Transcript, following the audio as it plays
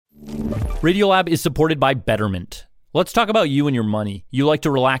Radiolab is supported by Betterment. Let's talk about you and your money. You like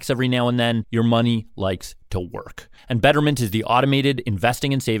to relax every now and then. Your money likes to work. And Betterment is the automated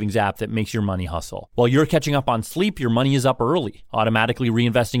investing and savings app that makes your money hustle. While you're catching up on sleep, your money is up early, automatically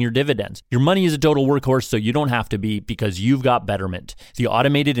reinvesting your dividends. Your money is a total workhorse, so you don't have to be, because you've got Betterment, the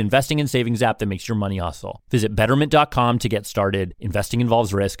automated investing and savings app that makes your money hustle. Visit Betterment.com to get started. Investing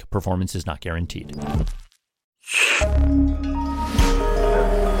involves risk. Performance is not guaranteed.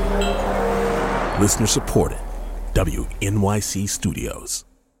 Listener supported. WNYC Studios.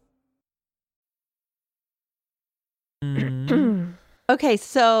 Okay,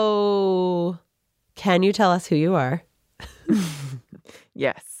 so can you tell us who you are?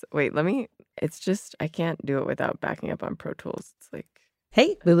 Yes. Wait, it's just, I can't do it without backing up on Pro Tools. It's like...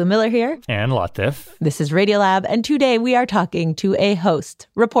 Hey, Lulu Miller here. And Latif. This is Radiolab, and today we are talking to a host,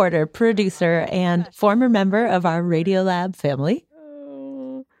 reporter, producer, and former member of our Radiolab family.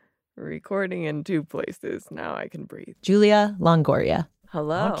 Recording in two places. Now I can breathe. Julia Longoria.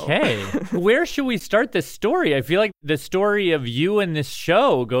 Hello. Okay. Where should we start this story? I feel like the story of you and this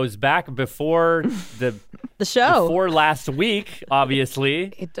show goes back before the show. Before last week,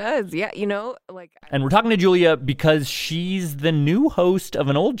 obviously. It does. Yeah. And we're talking to Julia because she's the new host of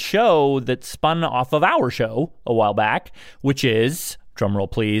an old show that spun off of our show a while back, which is,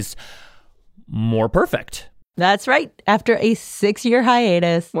 drumroll please, More Perfect. That's right. After a 6-year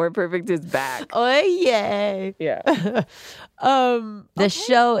hiatus. More Perfect is back. Oh, yay. Yeah. The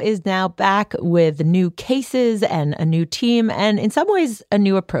show is now back with new cases and a new team, and in some ways, a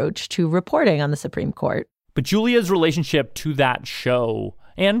new approach to reporting on the Supreme Court. But Julia's relationship to that show,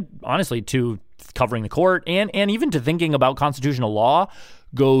 and honestly to covering the court, and even to thinking about constitutional law,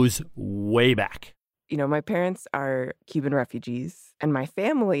 goes way back. You know, my parents are Cuban refugees, and my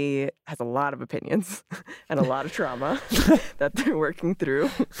family has a lot of opinions and a lot of trauma that they're working through,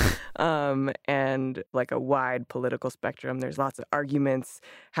 and like a wide political spectrum. There's lots of arguments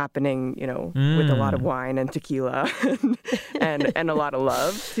happening, with a lot of wine and tequila and a lot of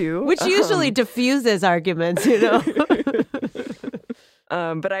love, too. Which usually diffuses arguments,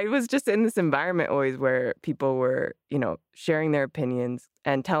 But I was just in this environment always where people were, sharing their opinions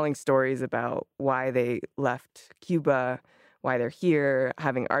and telling stories about why they left Cuba, why they're here,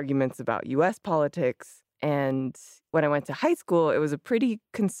 having arguments about U.S. politics. And when I went to high school, it was a pretty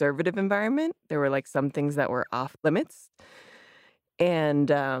conservative environment. There were some things that were off limits. And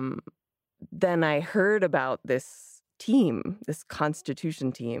then I heard about this team, this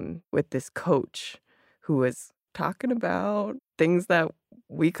Constitution team with this coach who was talking about things that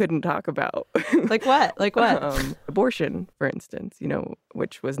we couldn't talk about. Like what? Like what? Abortion, for instance,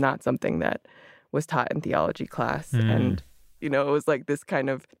 which was not something that was taught in theology class. And, it was like this kind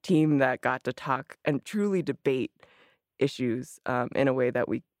of team that got to talk and truly debate issues in a way that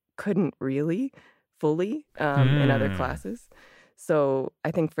we couldn't really fully in other classes. So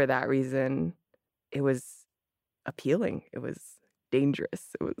I think for that reason, it was appealing. It was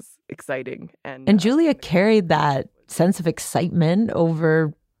dangerous. It was exciting. And Julia carried that sense of excitement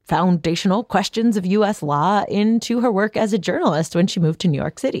over foundational questions of U.S. law into her work as a journalist when she moved to New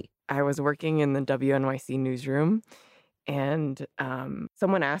York City. I was working in the WNYC newsroom, and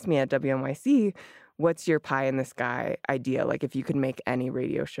someone asked me at WNYC, what's your pie in the sky idea? Like, if you could make any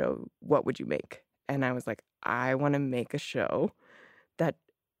radio show, what would you make? And I was like, I want to make a show that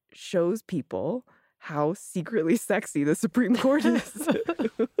shows people how secretly sexy the Supreme Court is.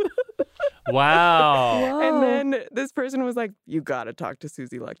 Wow. And then this person was like, you got to talk to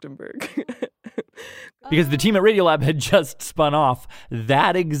Susie Lechtenberg. Because the team at Radiolab had just spun off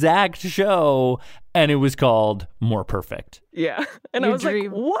that exact show, and it was called More Perfect. Yeah. And I was like,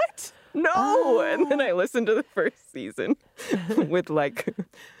 what? No. And then I listened to the first season with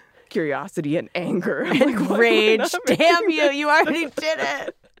curiosity and anger. And rage. Damn you. You already did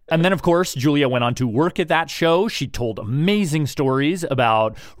it. And then, of course, Julia went on to work at that show. She told amazing stories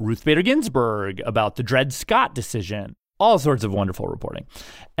about Ruth Bader Ginsburg, about the Dred Scott decision, all sorts of wonderful reporting.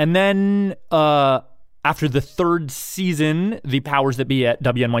 And then after the third season, the powers that be at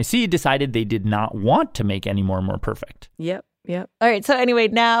WNYC decided they did not want to make any More Perfect. Yep. All right. So anyway,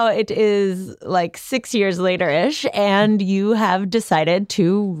 now it is 6 years later-ish, and you have decided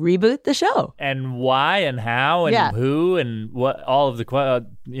to reboot the show. And why and how and who and what, all of the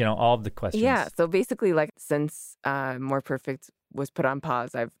questions. Yeah. So basically, since More Perfect was put on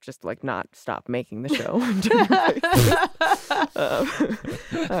pause, I've just not stopped making the show.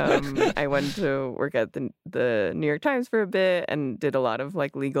 I went to work at the New York Times for a bit and did a lot of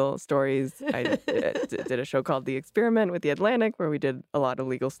legal stories. I did a show called The Experiment with The Atlantic, where we did a lot of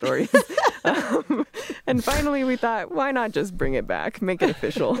legal stories. And finally, we thought, why not just bring it back, make it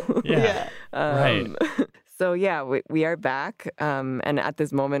official? Right. So, yeah, we are back. And at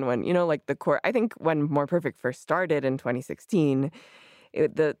this moment when, like the court, I think when More Perfect first started in 2016,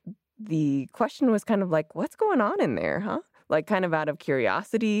 the question was kind of like, what's going on in there, huh? Like kind of out of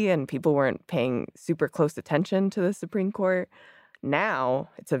curiosity, and people weren't paying super close attention to the Supreme Court. Now,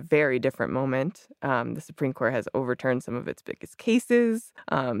 it's a very different moment. The Supreme Court has overturned some of its biggest cases.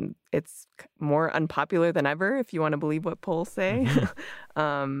 It's more unpopular than ever, if you want to believe what polls say.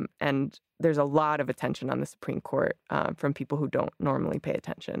 And there's a lot of attention on the Supreme Court from people who don't normally pay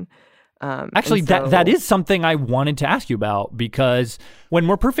attention. Actually, that is something I wanted to ask you about, because when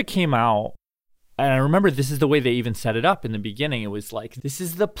More Perfect came out, and I remember this is the way they even set it up in the beginning. It was like, this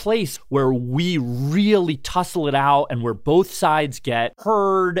is the place where we really tussle it out and where both sides get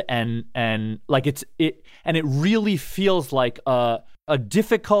heard, and like it really feels like a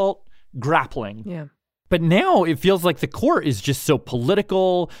difficult grappling. Yeah. But now it feels like the court is just so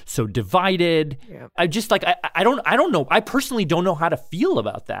political, so divided. Yeah. I just like I don't know. I personally don't know how to feel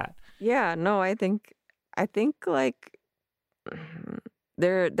about that. Yeah, no, I think like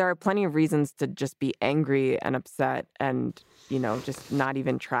there are plenty of reasons to just be angry and upset and, just not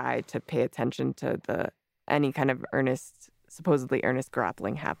even try to pay attention to any kind of supposedly earnest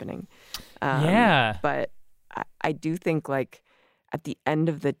grappling happening. But I do think, like, at the end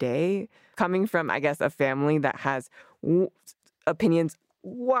of the day, coming from, I guess, a family that has opinions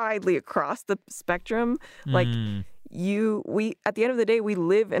widely across the spectrum, like we at the end of the day, we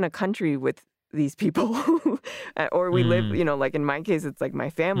live in a country with these people or we live, like in my case, it's like my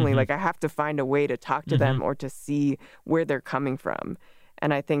family. Like I have to find a way to talk to them or to see where they're coming from.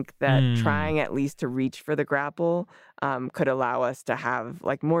 And I think that trying at least to reach for the grapple could allow us to have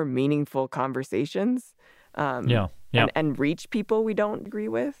like more meaningful conversations and reach people we don't agree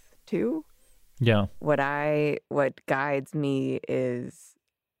with too. Yeah. What guides me is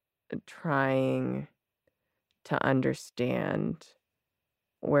trying to understand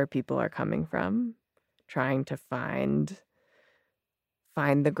where people are coming from, trying to find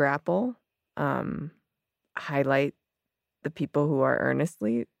the grapple, highlight the people who are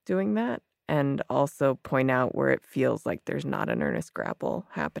earnestly doing that, and also point out where it feels like there's not an earnest grapple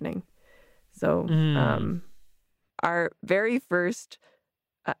happening. So our very first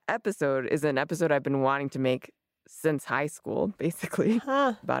episode is an episode I've been wanting to make since high school, basically,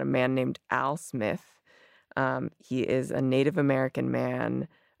 about a man named Al Smith. He is a Native American man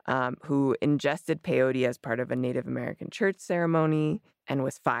who ingested peyote as part of a Native American church ceremony and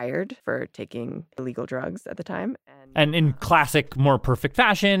was fired for taking illegal drugs at the time. And in classic More Perfect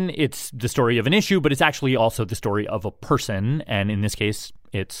fashion, it's the story of an issue, but it's actually also the story of a person. And in this case,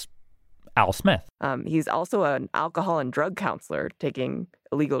 it's Al Smith. He's also an alcohol and drug counselor taking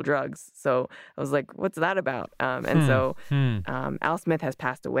illegal drugs. So I was like, what's that about? So Al Smith has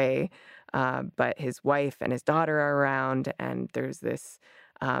passed away, but his wife and his daughter are around, and there's this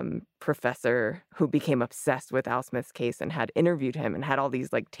professor who became obsessed with Al Smith's case and had interviewed him and had all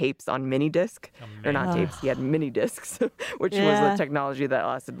these like tapes on mini disc. Or not tapes, he had mini discs, which was the technology that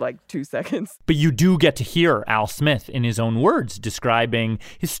lasted like 2 seconds. But you do get to hear Al Smith in his own words describing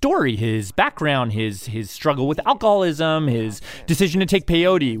his story, his background, his struggle with alcoholism, his decision to take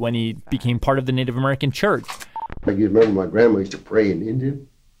peyote when he became part of the Native American church. Like, you remember my grandma used to pray in Indian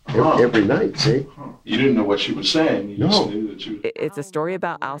every night, see? You didn't know what she was saying. You just knew that she was... It's a story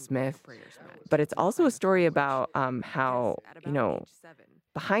about Al Smith, but it's also a story about how,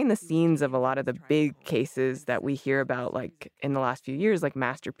 behind the scenes of a lot of the big cases that we hear about, like in the last few years, like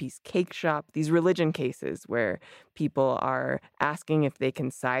Masterpiece Cake Shop, these religion cases where people are asking if they can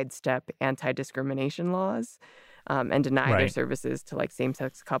sidestep anti-discrimination laws and deny their services to like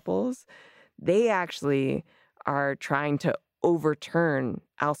same-sex couples. They actually are trying to overturn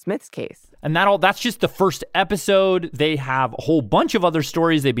Al Smith's case. And that's just the first episode. They have a whole bunch of other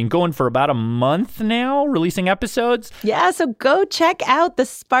stories. They've been going for about a month now, releasing episodes. Yeah, so go check out the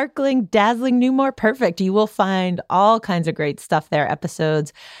sparkling, dazzling new More Perfect. You will find all kinds of great stuff there.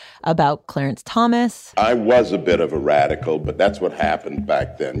 Episodes about Clarence Thomas. I was a bit of a radical, but that's what happened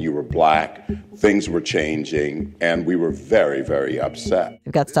back then. You were black, things were changing, and we were very, very upset.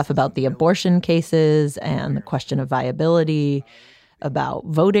 We've got stuff about the abortion cases and the question of viability, about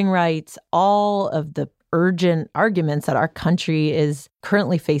voting rights, all of the urgent arguments that our country is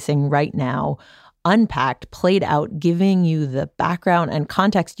currently facing right now, unpacked, played out, giving you the background and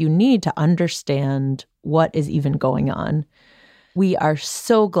context you need to understand what is even going on. We are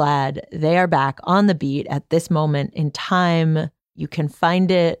so glad they are back on the beat at this moment in time. You can find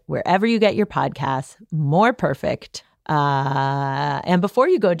it wherever you get your podcasts, More Perfect. And before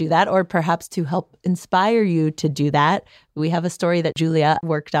you go do that, or perhaps to help inspire you to do that, we have a story that Julia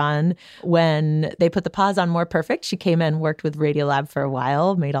worked on when they put the pause on More Perfect. She came in, worked with Radiolab for a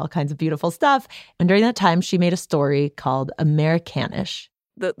while, made all kinds of beautiful stuff. And during that time, she made a story called Americanish.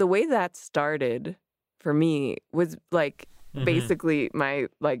 The way that started for me was like basically my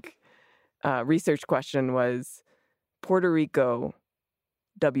research question was Puerto Rico,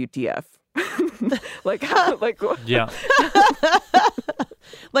 WTF? Yeah.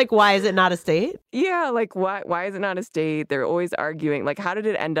 Like, why is it not a state? Yeah, like why is it not a state? They're always arguing. Like, how did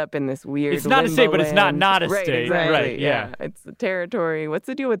it end up in this weird It's not a state, but it's not a right, state. Exactly. Right, yeah. It's a territory. What's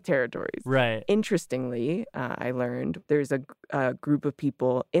the deal with territories? Right. Interestingly, I learned there's a group of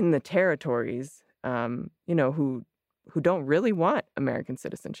people in the territories, who don't really want American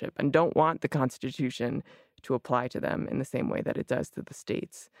citizenship and don't want the Constitution to apply to them in the same way that it does to the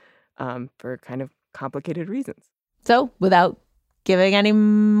states, for kind of complicated reasons. So without giving any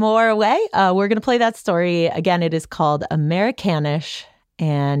more away, we're going to play that story. Again, it is called Americanish,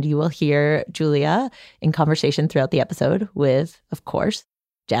 and you will hear Julia in conversation throughout the episode with, of course,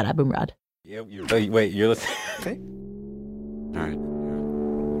 Jad Abumrad. Yeah, wait, you're listening? Okay. All right.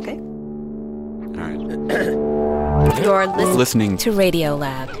 Okay. All right. You're listening to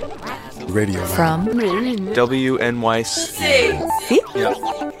Radiolab. Radio From WNYC. See? Yeah.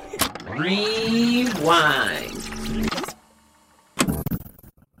 Rewind.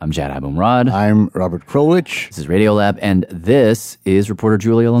 I'm Jad Abumrad. I'm Robert Krulwich. This is Radiolab, and this is reporter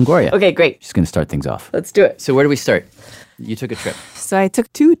Julia Longoria. Okay, great. She's going to start things off. Let's do it. So where do we start? You took a trip. So I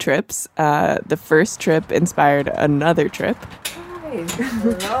took 2 trips. The first trip inspired another trip.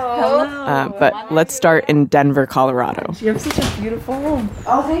 Hello. But let's start in Denver, Colorado. You have such a beautiful home.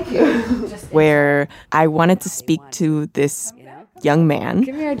 Oh, thank you. Where I wanted to speak to this young man.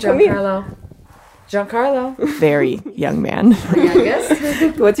 Come here, Giancarlo. Giancarlo. Very young man.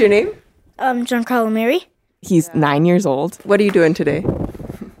 Youngest. What's your name? Giancarlo Mary. He's 9 years old. What are you doing today?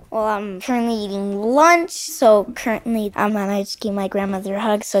 Well, I'm currently eating lunch, so currently I'm giving my grandmother a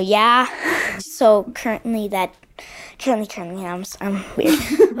hug, so yeah. So currently I'm weird.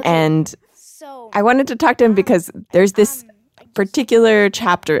 And I wanted to talk to him because there's this particular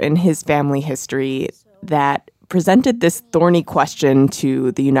chapter in his family history that presented this thorny question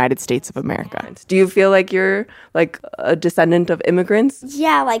to the United States of America. Do you feel like you're like a descendant of immigrants?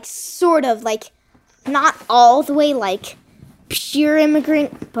 Yeah, like sort of, like not all the way like pure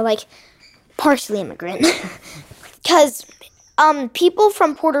immigrant, but like partially immigrant. Because people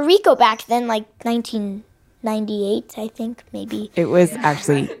from Puerto Rico back then, like 1998, I think, maybe. It was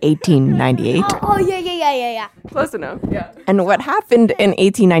actually 1898. Oh, yeah. Close enough, yeah. And what happened in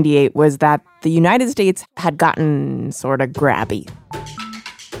 1898 was that the United States had gotten sort of grabby.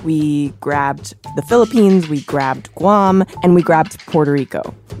 We grabbed the Philippines, we grabbed Guam, and we grabbed Puerto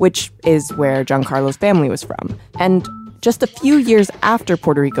Rico, which is where Giancarlo's family was from. And just a few years after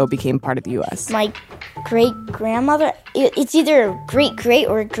Puerto Rico became part of the U.S. My great-grandmother, it's either great-great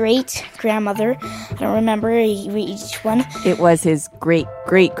or great-grandmother. I don't remember each one. It was his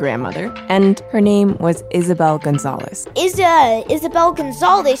great-great-grandmother, and her name was Isabel Gonzalez. Isabel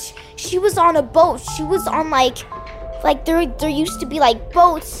Gonzalez, she was on a boat. She was on like there used to be like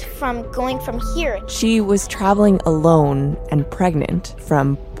boats going from here. She was traveling alone and pregnant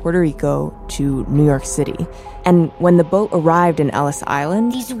from Puerto Rico to New York City. And when the boat arrived in Ellis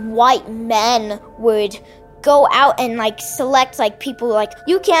Island, these white men would go out and like select like people like,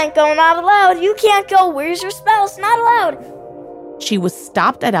 you can't go, not allowed, you can't go, where's your spouse, not allowed. She was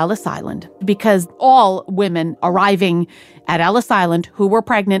stopped at Ellis Island because all women arriving at Ellis Island who were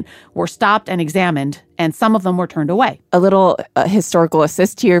pregnant were stopped and examined, and some of them were turned away. A little historical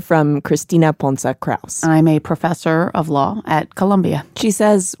assist here from Christina Ponce Kraus. I'm a professor of law at Columbia. She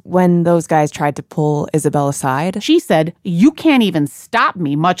says when those guys tried to pull Isabel aside, she said, you can't even stop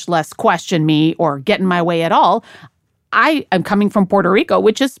me, much less question me or get in my way at all. I am coming from Puerto Rico,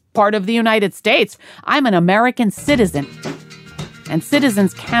 which is part of the United States. I'm an American citizen. And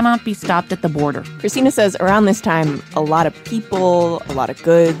citizens cannot be stopped at the border. Christina says around this time, a lot of people, a lot of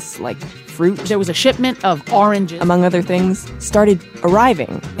goods, like fruit. There was a shipment of oranges, among other things, started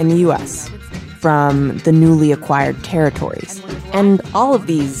arriving in the U.S. from the newly acquired territories. And all of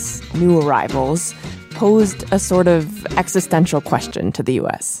these new arrivals posed a sort of existential question to the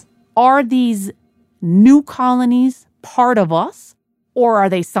U.S. Are these new colonies part of us, or are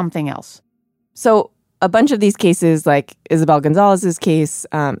they something else? So a bunch of these cases, like Isabel Gonzalez's case,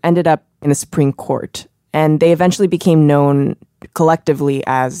 ended up in the Supreme Court. And they eventually became known collectively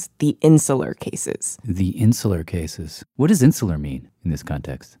as the insular cases. The insular cases. What does insular mean in this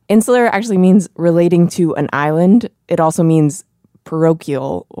context? Insular actually means relating to an island. It also means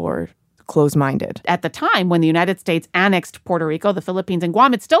parochial or closed-minded. At the time, when the United States annexed Puerto Rico, the Philippines, and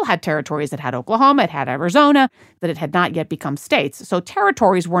Guam, it still had territories. It had Oklahoma, it had Arizona, that it had not yet become states. So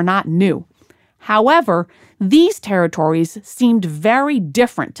territories were not new. However, these territories seemed very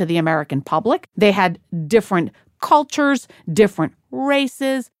different to the American public. They had different cultures, different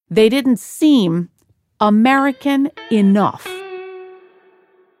races. They didn't seem American enough.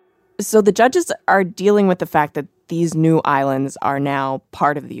 So the judges are dealing with the fact that these new islands are now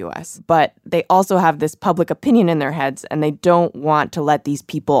part of the U.S., but they also have this public opinion in their heads, and they don't want to let these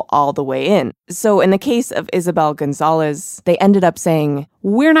people all the way in. So in the case of Isabel Gonzalez, they ended up saying,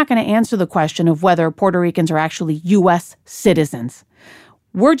 we're not going to answer the question of whether Puerto Ricans are actually U.S. citizens.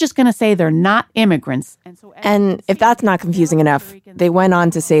 We're just going to say they're not immigrants. And if that's not confusing enough, they went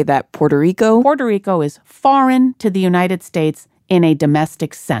on to say that Puerto Rico is foreign to the United States in a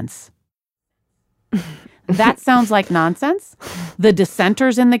domestic sense. That sounds like nonsense. The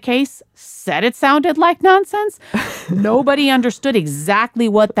dissenters in the case said it sounded like nonsense. Nobody understood exactly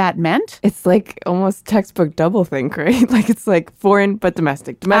what that meant. It's like almost textbook doublethink, right? Like it's like foreign but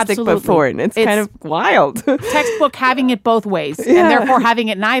domestic, Absolutely. But foreign. It's kind of wild. Textbook having it both ways, and therefore having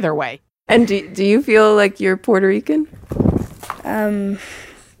it neither way. And do you feel like you're Puerto Rican?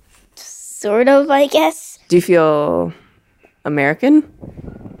 Sort of, I guess. Do you feel American?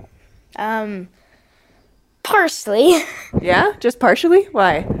 Partially. Yeah? Just partially?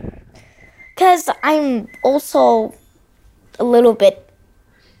 Why? Because I'm also a little bit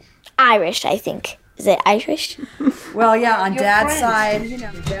Irish, I think. Is it Irish? Well, yeah, on Dad's side.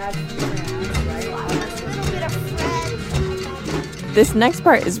 This next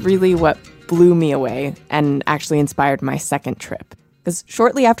part is really what blew me away and actually inspired my second trip. Because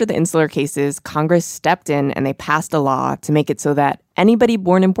shortly after the insular cases, Congress stepped in and they passed a law to make it so that anybody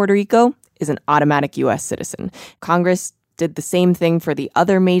born in Puerto Rico is an automatic U.S. citizen. Congress did the same thing for the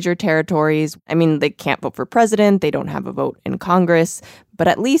other major territories. I mean, they can't vote for president, they don't have a vote in Congress, but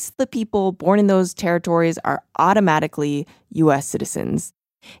at least the people born in those territories are automatically U.S. citizens,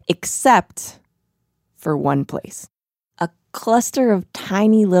 except for one place. A cluster of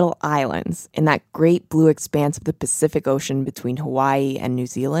tiny little islands in that great blue expanse of the Pacific Ocean between Hawaii and New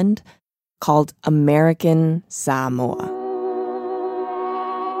Zealand called American Samoa.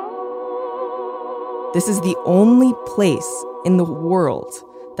 This is the only place in the world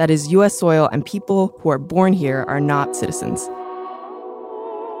that is U.S. soil, and people who are born here are not citizens.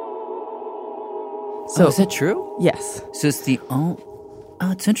 So is that true? Yes. So it's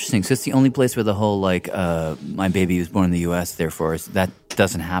it's interesting. So it's the only place where the whole my baby was born in the U.S. Therefore that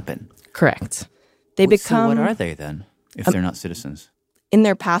doesn't happen. Correct. So what are they then if they're not citizens? In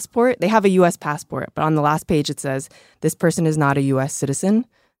their passport, they have a U.S. passport, but on the last page it says this person is not a U.S. citizen.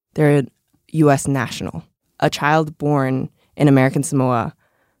 They're a U.S. national. A child born in American Samoa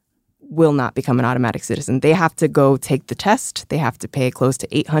will not become an automatic citizen. They have to go take the test. They have to pay close to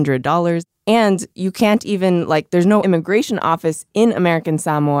 $800. And you can't even, there's no immigration office in American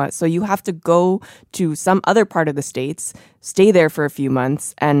Samoa, so you have to go to some other part of the States, stay there for a few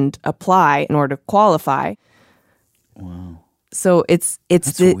months, and apply in order to qualify. Wow. So it's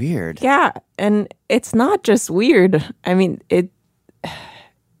That's weird. Yeah, and it's not just weird. I mean,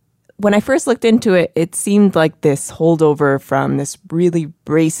 when I first looked into it, it seemed like this holdover from this really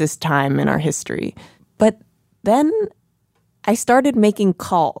racist time in our history. But then I started making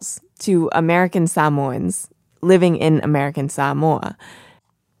calls to American Samoans living in American Samoa.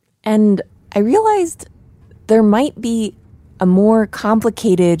 And I realized there might be a more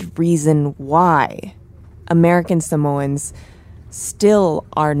complicated reason why American Samoans still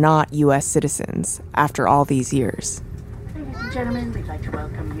are not U.S. citizens after all these years. Ladies and gentlemen, we'd like to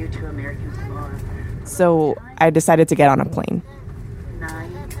welcome you to American Samoa. So I decided to get on a plane.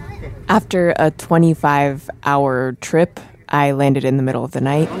 9:50. After a 25-hour trip, I landed in the middle of the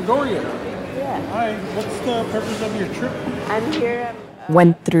night. Longoria. Yeah. Hi, what's the purpose of your trip? I'm here.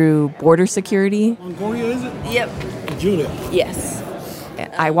 Went through border security. Longoria, is it? Yep. Julia. Yes.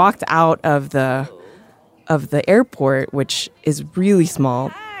 I walked out of the airport, which is really small.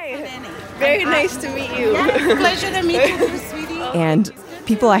 Hi. Very nice to meet you. Yes, pleasure to meet you, sweetie. And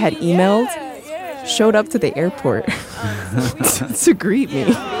people I had emailed showed up to the airport to greet me.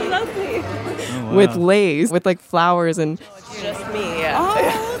 Lovely. Oh, wow. With leis, with flowers and... Just me, yeah.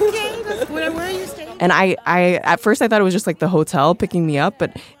 Oh, okay. Where are you staying? And I at first I thought it was just the hotel picking me up,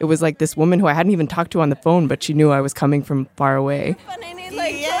 but it was this woman who I hadn't even talked to on the phone, but she knew I was coming from far away.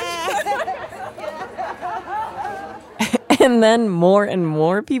 And then more and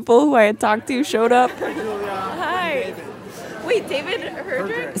more people who I had talked to showed up. Hi. Wait, David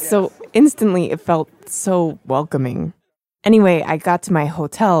Herdrick? So instantly it felt so welcoming. Anyway, I got to my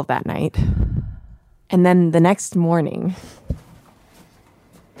hotel that night. And then the next morning,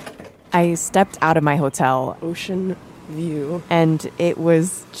 I stepped out of my hotel. Ocean view. And it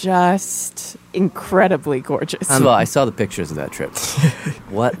was just incredibly gorgeous. Well, I saw the pictures of that trip.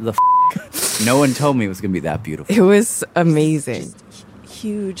 What the f***? No one told me it was going to be that beautiful. It was amazing.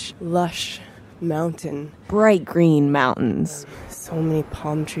 Huge, lush mountain. Bright green mountains. So many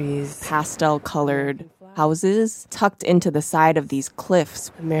palm trees. Pastel-colored houses tucked into the side of these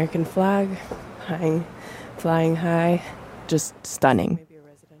cliffs. American flag flying high. Just stunning.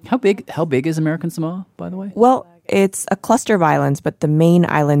 How big is American Samoa, by the way? Well, it's a cluster of islands, but the main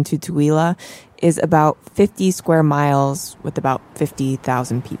island, Tutuila, is about 50 square miles with about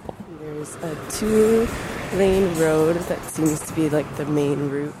 50,000 people. There's a 2-lane road that seems to be like the main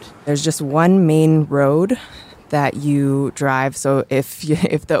route. There's just one main road that you drive. So if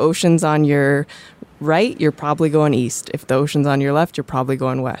the ocean's on your right, you're probably going east. If the ocean's on your left, you're probably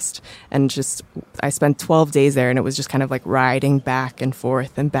going west. And I spent 12 days there, and it was just kind of like riding back and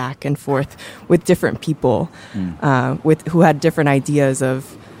forth with different people who had different ideas of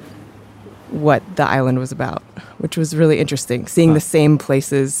what the island was about, which was really interesting, seeing the same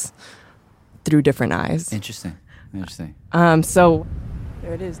places through different eyes. Interesting. So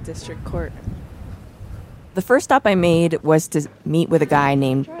there it is, District Court. The first stop I made was to meet with a guy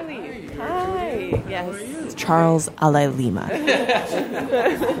named Charlie. Hi. Yes. Charles Alailima.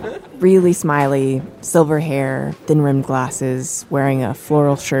 Really smiley, silver hair, thin-rimmed glasses, wearing a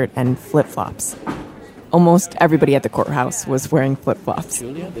floral shirt and flip-flops. Almost everybody at the courthouse was wearing flip-flops.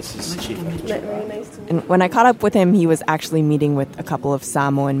 Julia, this is Chief. Very nice to meet you. And when I caught up with him, he was actually meeting with a couple of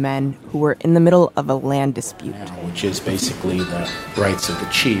Samoan men who were in the middle of a land dispute. Which is basically the rights of the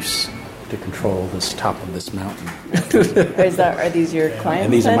chiefs to control this top of this mountain. Are these your clients?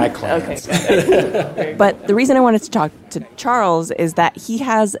 And these are my clients. Okay. But the reason I wanted to talk to Charles is that he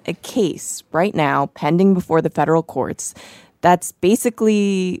has a case right now pending before the federal courts that's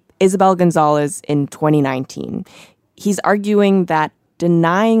basically Isabel Gonzalez in 2019. He's arguing that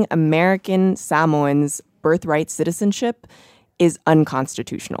denying American Samoans birthright citizenship is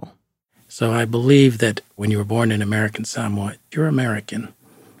unconstitutional. So I believe that when you were born in American Samoa, you're American.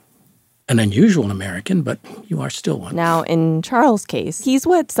 An unusual American, but you are still one. Now, in Charles' case, he's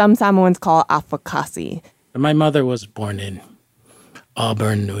what some Samoans call afakasi. My mother was born in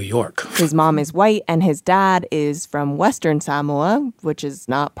Auburn, New York. His mom is white, and his dad is from Western Samoa, which is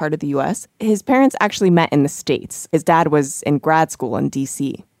not part of the U.S. His parents actually met in the States. His dad was in grad school in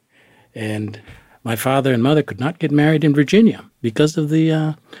D.C. And my father and mother could not get married in Virginia because of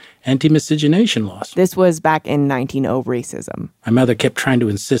the anti-miscegenation laws. This was back in 1900 racism. My mother kept trying to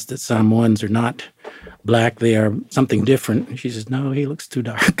insist that Samoans are not black, they are something different. She says, no, he looks too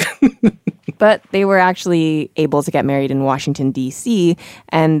dark. But they were actually able to get married in Washington, D.C.,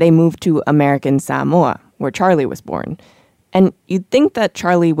 and they moved to American Samoa, where Charlie was born. And you'd think that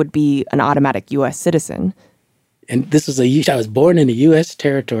Charlie would be an automatic U.S. citizen. And this was I was born in a U.S.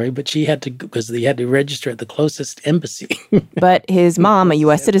 territory, but she had to, because they had to register at the closest embassy. But his mom, a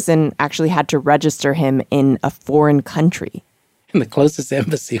U.S. citizen, actually had to register him in a foreign country. And the closest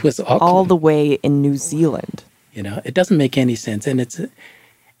embassy was Auckland. All the way in New Zealand. You know, it doesn't make any sense. And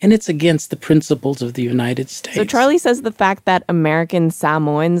it's against the principles of the United States. So Charlie says the fact that American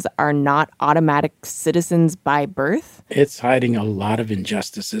Samoans are not automatic citizens by birth? It's hiding a lot of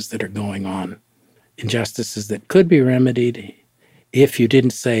injustices that are going on. Injustices that could be remedied if you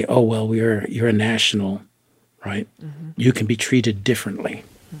didn't say, oh, well, you're a national, right? Mm-hmm. You can be treated differently.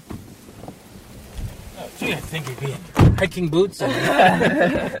 Oh, gee, I think you'd be in hiking boots. Should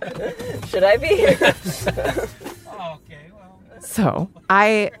I be? Oh, okay, well. So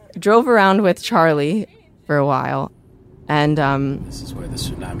I drove around with Charlie for a while, and this is where the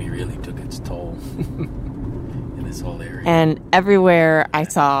tsunami really took its toll. This whole area. And everywhere I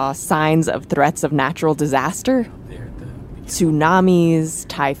saw signs of threats of natural disaster. Tsunamis,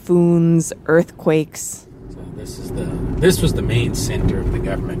 typhoons, earthquakes. So this was the main center of the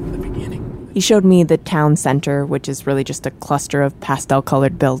government in the beginning. He showed me the town center, which is really just a cluster of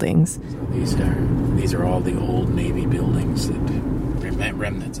pastel-colored buildings. So these are all the old Navy buildings,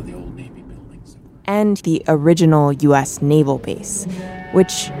 remnants of the old Navy buildings. And the original U.S. naval base,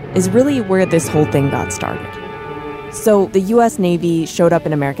 which is really where this whole thing got started. So the U.S. Navy showed up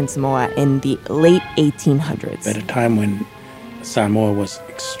in American Samoa in the late 1800s. At a time when Samoa was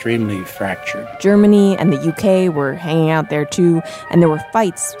extremely fractured. Germany and the UK were hanging out there too, and there were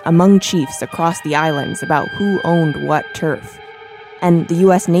fights among chiefs across the islands about who owned what turf. And the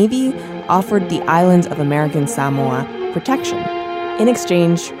U.S. Navy offered the islands of American Samoa protection in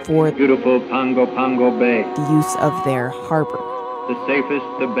exchange for beautiful Pango Pango Bay, the use of their harbor. The safest,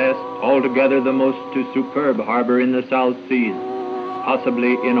 the best, altogether the most superb harbor in the South Seas,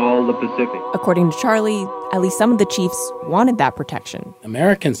 possibly in all the Pacific. According to Charlie, at least some of the chiefs wanted that protection.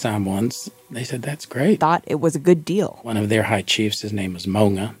 American Samoans, they said, that's great. Thought it was a good deal. One of their high chiefs, his name was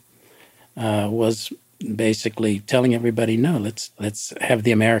Monga, was basically telling everybody, no, let's have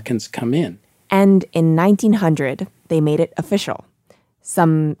the Americans come in. And in 1900, they made it official.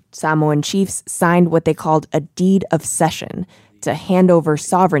 Some Samoan chiefs signed what they called a deed of cession to hand over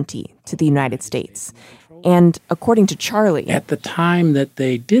sovereignty to the United States. And according to Charlie, at the time that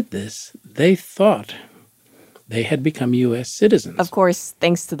they did this, they thought they had become U.S. citizens. Of course,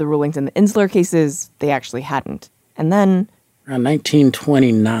 thanks to the rulings in the Insular cases, they actually hadn't. And then, around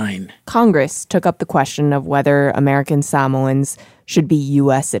 1929, Congress took up the question of whether American Samoans should be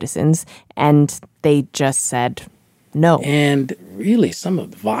U.S. citizens, and they just said no. And really, some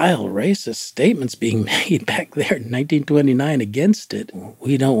of the vile racist statements being made back there in 1929 against it.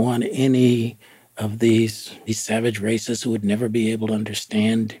 We don't want any of these savage racists who would never be able to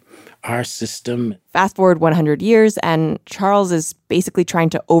understand our system. Fast forward 100 years, and Charles is basically trying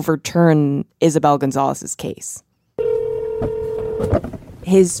to overturn Isabel Gonzalez's case.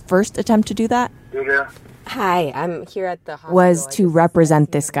 His first attempt to do that Hi, I'm here at the hospital. was to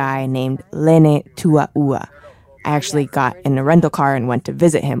represent this guy named Lene Tuaua. I actually got in a rental car and went to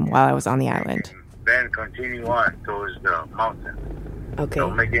visit him while I was on the island. Then continue on towards the mountain. Okay.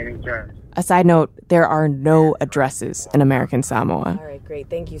 Don't make any turns. A side note, there are no addresses in American Samoa. All right, great.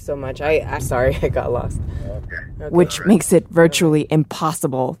 Thank you so much. I'm sorry I got lost. Okay. Which makes it virtually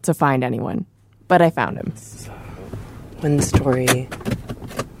impossible to find anyone. But I found him. One story,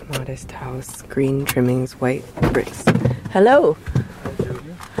 modest house, green trimmings, white bricks. Hello.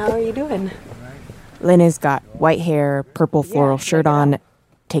 How are you doing? Lene's got white hair, purple floral shirt on,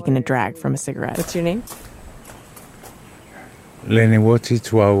 taking a drag from a cigarette. What's your name? Lene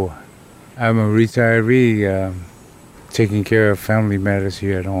Tuaua. I'm a retiree taking care of family matters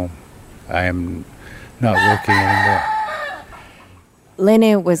here at home. I am not working anymore.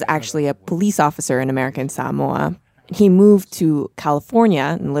 Lene was actually a police officer in American Samoa. He moved to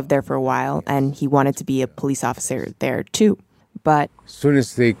California and lived there for a while, and he wanted to be a police officer there too. But as soon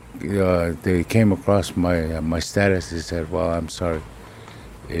as they came across my status, they said, well, I'm sorry,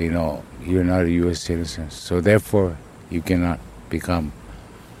 you're not a U.S. citizen, so therefore you cannot become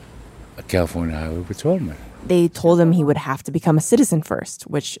a California Highway Patrolman. They told him he would have to become a citizen first,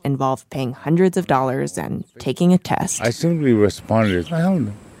 which involved paying hundreds of dollars and taking a test. I simply responded, hell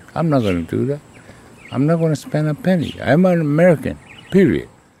no, I'm not going to do that. I'm not going to spend a penny. I'm an American, period.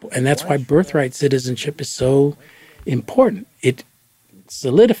 And that's why birthright citizenship is so important. It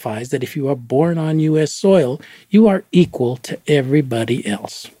solidifies that if you are born on U.S. soil, you are equal to everybody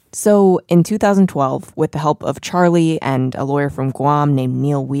else. So in 2012, with the help of Charlie and a lawyer from Guam named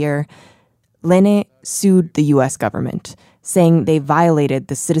Neil Weir, Lene sued the U.S. government, saying they violated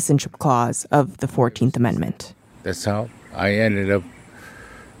the citizenship clause of the 14th Amendment. That's how I ended up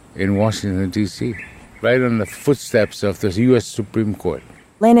in Washington, D.C., right on the footsteps of the U.S. Supreme Court.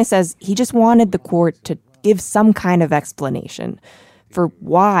 Lene says he just wanted the court to give some kind of explanation for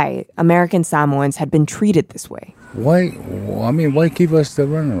why American Samoans had been treated this way. Why give us the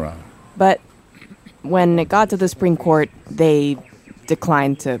runaround? But when it got to the Supreme Court, they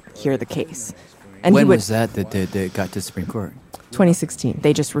declined to hear the case. And when was that they got to the Supreme Court? 2016.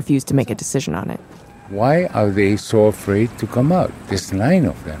 They just refused to make a decision on it. Why are they so afraid to come out? There's 9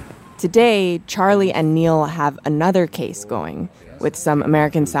 of them. Today, Charlie and Neil have another case going with some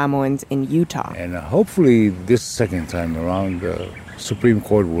American Samoans in Utah. And hopefully this second time around, the Supreme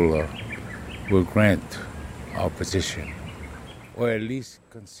Court will grant our petition, or at least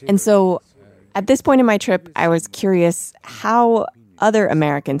consider. And so, at this point in my trip, I was curious how other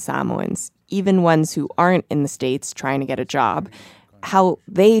American Samoans, even ones who aren't in the States trying to get a job, how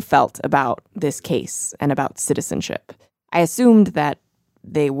they felt about this case and about citizenship. I assumed that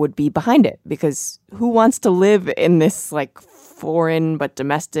they would be behind it, because who wants to live in this, foreign but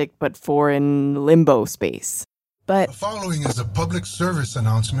domestic but foreign limbo space? But the following is a public service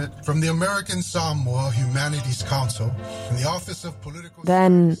announcement from the American Samoa Humanities Council and the Office of Political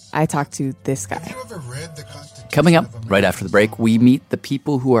Then I talked to this guy. Coming up, right after the break, we meet the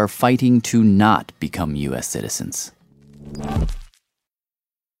people who are fighting to not become U.S. citizens.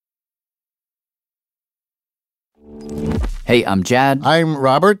 Hey, I'm Jad. I'm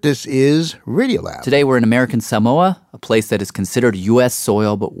Robert. This is Radiolab. Today we're in American Samoa, a place that is considered U.S.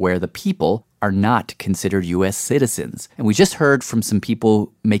 soil, but where the people are not considered U.S. citizens. And we just heard from some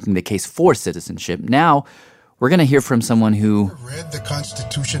people making the case for citizenship. Now, we're going to hear from someone who read the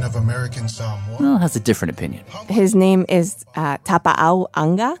Constitution of American Samoa. Well, has a different opinion. His name is Tapa'au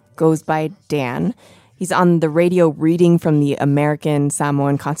Anga, goes by Dan. He's on the radio reading from the American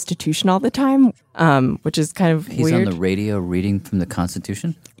Samoan Constitution all the time, which is kind of He's weird. on the radio reading from the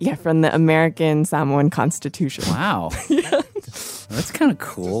Constitution? Yeah, from the American Samoan Constitution. Wow. Yeah. That's kind of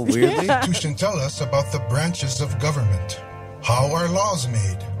cool, weirdly. The Constitution tells us about the branches of government. How are laws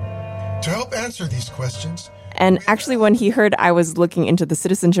made? To help answer these questions... And actually, when he heard I was looking into the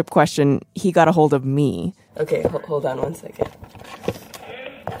citizenship question, he got a hold of me. Okay, hold on one second.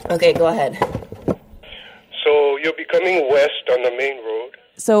 Okay, go ahead. So you'll be coming west on the main road.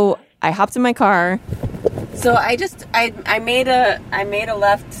 So I hopped in my car. So I made a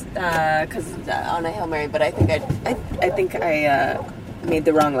left because on a Hail Mary, but I think I made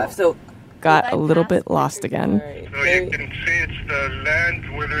the wrong left. So got a little bit lost again. So you can see it's the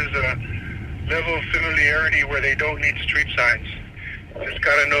land where there's a level of familiarity where they don't need street signs. Just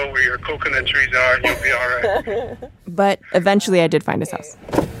gotta know where your coconut trees are and you'll be all right. But eventually I did find his house.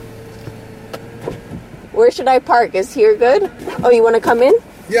 Where should I park? Is here good? Oh, you want to come in?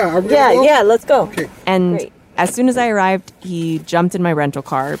 Yeah, let's go. Okay. And Great. As soon as I arrived, he jumped in my rental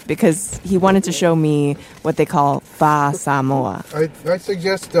car because he wanted to show me what they call Fa Samoa. I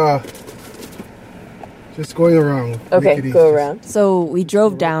suggest just going around. Okay, go around. So we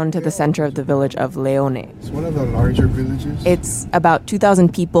drove down to the center of the village of Leone. It's one of the larger villages. It's about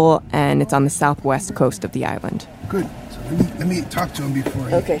 2,000 people, and it's on the southwest coast of the island. Good. So let me talk to him before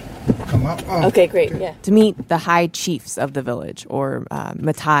he come up. Oh, Okay, great. Yeah. To meet the high chiefs of the village, or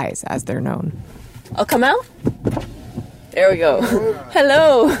Matais, as they're known. I'll come out? There we go.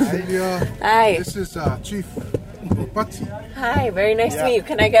 Hello. Hi. This is Chief Ropati. Hi, very nice to meet you.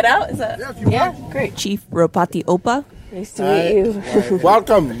 Can I get out? Is that... Yeah, if you want. Great. Chief Ropati Opa. Nice to meet you.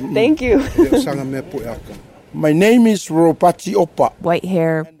 Welcome. Thank you. My name is Ropati Opa. White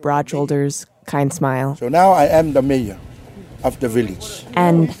hair, broad shoulders, kind smile. So now I am the mayor of the village.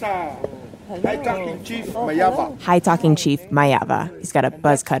 And High-talking Chief Mayava. high-talking Chief Mayava. He's got a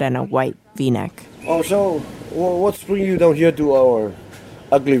buzz cut and a white V-neck. Oh, so what's bringing you down here to our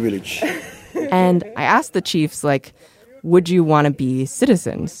ugly village? And I asked the chiefs, would you want to be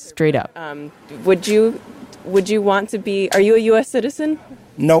citizens, straight up? Would you want to be, are you a U.S. citizen?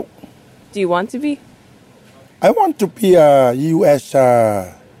 No. Do you want to be? I want to be a U.S.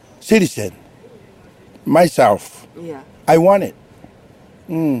 Citizen. Myself. Yeah. I want it.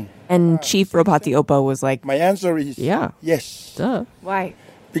 And Chief Ropati Opa was like, my answer is yes. Duh. Why?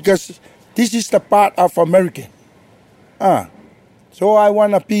 Because this is the part of American. So I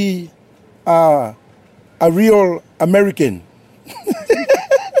want to be a real American.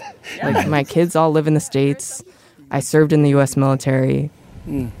 Like, my kids all live in the States. I served in the U.S. military.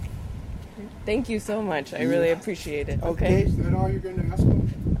 Thank you so much. I really appreciate it. Okay. Is that all you're going to ask him?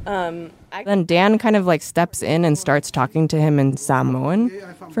 Then Dan kind of steps in and starts talking to him in Samoan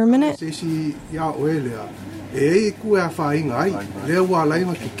for a minute.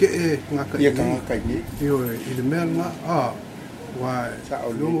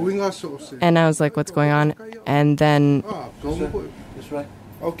 And I was like, what's going on? And then...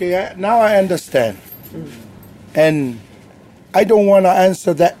 Okay, now I understand. And I don't want to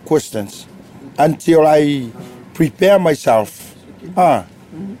answer that questions until I prepare myself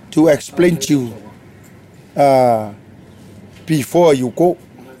to explain to you before you go.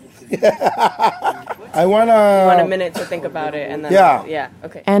 I want You want a minute to think about it, and then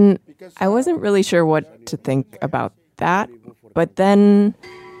okay. And I wasn't really sure what to think about that, but then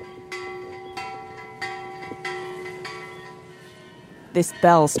this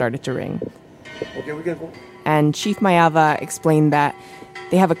bell started to ring. Okay, we can go. And Chief Mayava explained that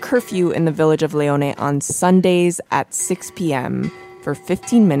they have a curfew in the village of Leone on Sundays at 6 p.m. for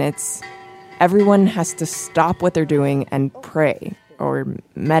 15 minutes. Everyone has to stop what they're doing and pray or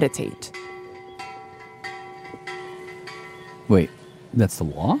meditate. Wait, that's the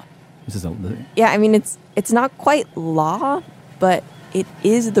law? Yeah, I mean, it's not quite law, but it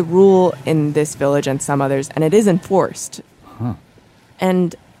is the rule in this village and some others, and it is enforced. Huh.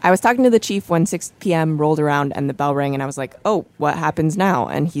 And I was talking to the chief when 6 p.m. rolled around and the bell rang, and I was like, oh, what happens now?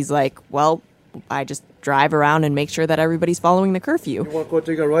 And he's like, well, I just drive around and make sure that everybody's following the curfew. You want to go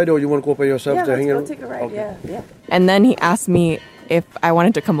take a ride, or you want to go by yourself? Yeah, let's go take a ride, yeah. And then he asked me if I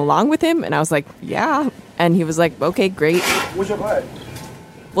wanted to come along with him, and I was like, yeah. And he was like, okay, What's your ride?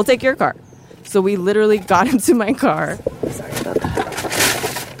 We'll take your car. So we literally got into my car. Sorry.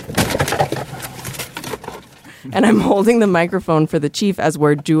 and I'm holding the microphone for the chief as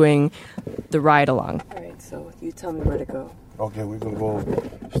we're doing the ride along. All right, so you tell me where to go. Okay, we can go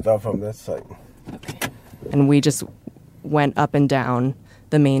start from that side. Okay. And we just went up and down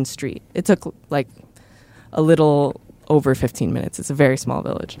the main street. It took like a little over 15 minutes. It's a very small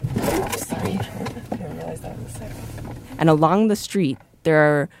village. Sorry, I didn't realize that was a second. And along the street, there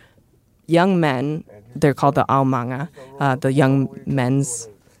are young men. They're called the Aomanga, the young men's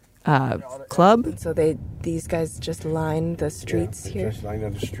club. So these guys just lined the streets here? Just lined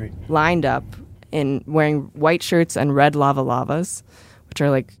up the street. Lined up in wearing white shirts and red lavas, which are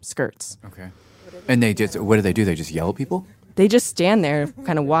like skirts. Okay. And what do? They just yell at people? They just stand there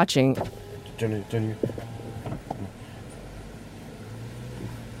kind of watching.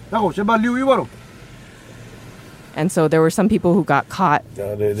 And so there were some people who got caught.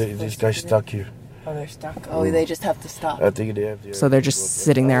 These guys stuck here. Oh, they're stuck. Oh, they just have to stop. I think they have to. So they're just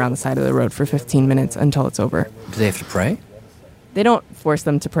sitting there on the side of the road for 15 minutes until it's over. Do they have to pray? They don't force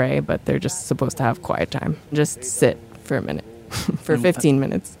them to pray, but they're just supposed to have quiet time. Just sit for a minute, for 15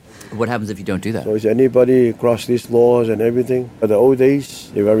 minutes. What happens if you don't do that? So is anybody cross these laws and everything? At the old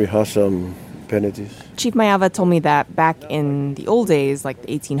days, they very harsh penalties. Chief Mayava told me that back in the old days, like the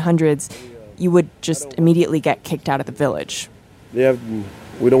 1800s, you would just immediately get kicked out of the village. We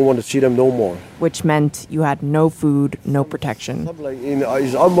don't want to see them no more. Which meant you had no food, no protection.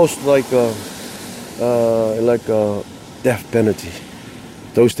 It's almost like a death penalty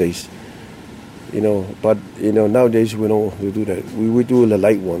those days. But nowadays we don't do that. We do the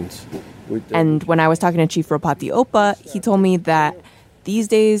light ones. And when I was talking to Chief Ropati Opa, he told me that these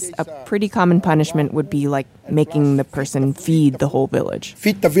days a pretty common punishment would be like making the person feed the whole village.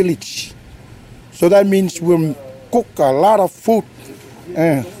 Feed the village. So that means we'll cook a lot of food.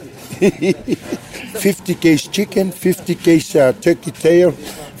 50 case chicken, 50 case turkey tail,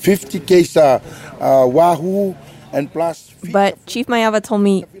 50 case wahoo, and plus. But Chief Mayava told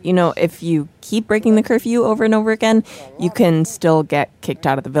me, if you keep breaking the curfew over and over again, you can still get kicked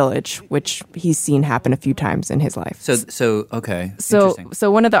out of the village, which he's seen happen a few times in his life. Okay. So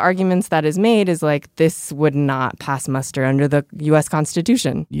one of the arguments that is made is like this would not pass muster under the U.S.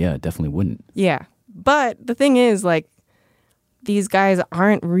 Constitution. Yeah, it definitely wouldn't. Yeah. But the thing is, like, these guys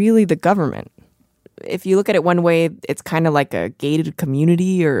aren't really the government. If you look at it one way, it's kind of like a gated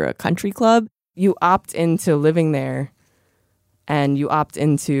community or a country club. You opt into living there and you opt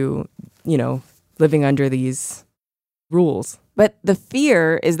into, living under these rules. But the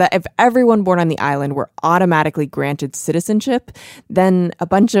fear is that if everyone born on the island were automatically granted citizenship, then a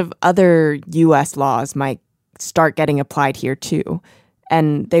bunch of other U.S. laws might start getting applied here too.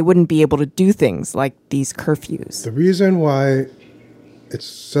 And they wouldn't be able to do things like these curfews. The reason why it's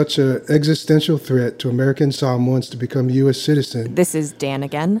such an existential threat to American Samoans to become U.S. citizens. This is Dan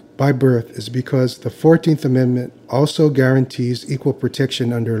again. By birth is because the 14th Amendment also guarantees equal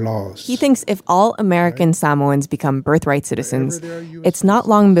protection under laws. He thinks if all American Samoans become birthright citizens, it's not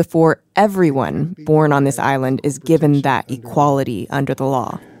long before everyone born on this island is given that equality under the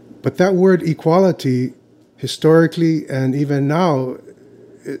law. But that word equality, historically and even now,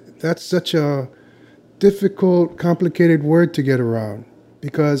 that's such a difficult, complicated word to get around.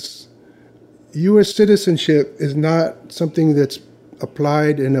 Because U.S. citizenship is not something that's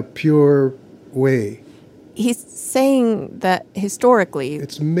applied in a pure way. He's saying that historically,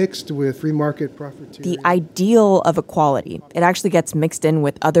 it's mixed with free market profiteering. The ideal of equality, it actually gets mixed in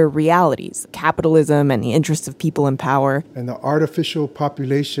with other realities, capitalism and the interests of people in power. And the artificial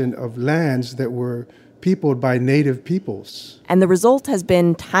population of lands that were peopled by native peoples. And the result has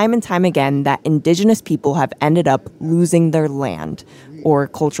been time and time again that indigenous people have ended up losing their land or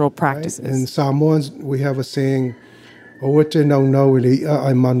cultural practices. Right? In Samoans, we have a saying,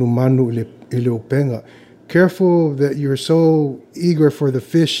 careful that you're so eager for the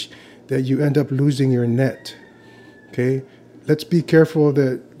fish that you end up losing your net. Okay? Let's be careful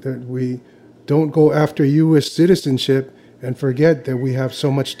that we don't go after U.S. citizenship and forget that we have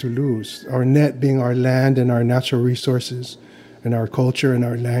so much to lose. Our net being our land and our natural resources and our culture and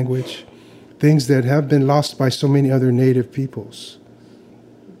our language. Things that have been lost by so many other native peoples.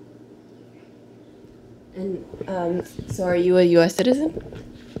 And so are you a U.S. citizen?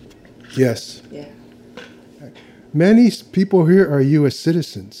 Yes. Yeah. Many people here are U.S.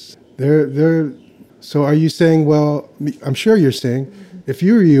 citizens. So are you saying, well, I'm sure you're saying, if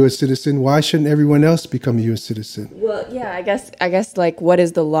you're a U.S. citizen, why shouldn't everyone else become a U.S. citizen? Well, yeah, I guess like, what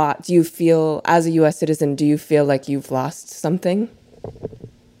is the law? Do you feel, as a U.S. citizen, do you feel like you've lost something?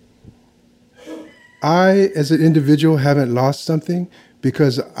 I, as an individual, haven't lost something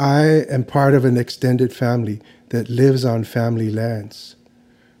because I am part of an extended family that lives on family lands.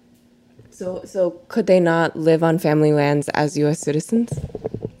 So could they not live on family lands as U.S. citizens?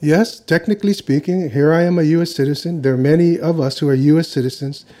 Yes, technically speaking, here I am a U.S. citizen. There are many of us who are U.S.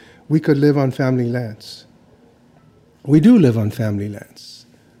 citizens. We could live on family lands. We do live on family lands.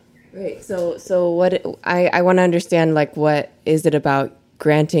 Right. So what I want to understand, like, what is it about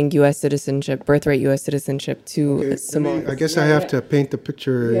granting U.S. citizenship, birthright U.S. citizenship to Samoans? I guess I have to paint the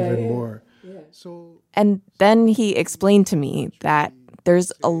picture even more. And then he explained to me that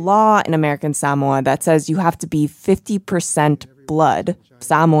there's a law in American Samoa that says you have to be 50% blood,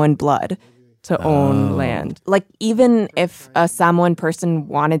 Samoan blood, to own land. Like, even if a Samoan person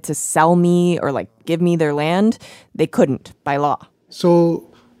wanted to sell me or, like, give me their land, they couldn't by law.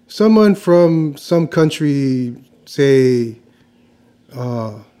 So someone from some country, say,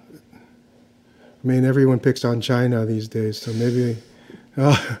 everyone picks on China these days, so maybe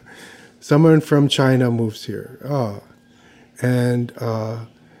someone from China moves here. And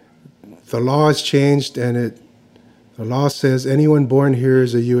the law has changed, and the law says anyone born here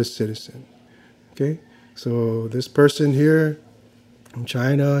is a U.S. citizen. Okay? So this person here from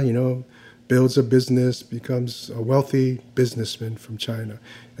China, builds a business, becomes a wealthy businessman from China.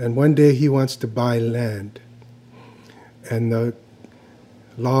 And one day he wants to buy land. And the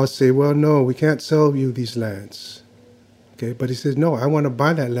laws say, well, no, we can't sell you these lands. Okay? But he says, no, I want to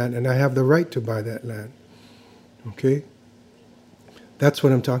buy that land, and I have the right to buy that land. Okay? That's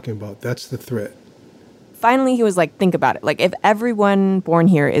what I'm talking about. That's the threat. Finally, he was like, think about it. Like, if everyone born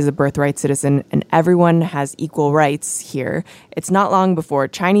here is a birthright citizen and everyone has equal rights here, it's not long before a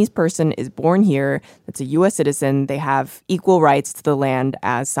Chinese person is born here that's a U.S. citizen. They have equal rights to the land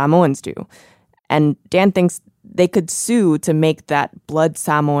as Samoans do. And Dan thinks they could sue to make that blood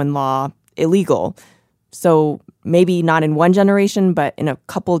Samoan law illegal. So maybe not in one generation, but in a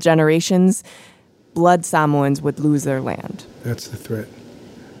couple generations, blood Samoans would lose their land. That's the threat.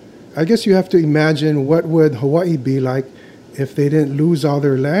 I guess you have to imagine what would Hawaii be like if they didn't lose all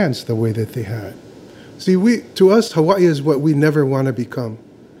their lands the way that they had. See, to us, Hawaii is what we never want to become.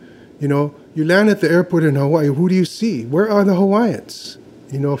 You land at the airport in Hawaii, who do you see? Where are the Hawaiians?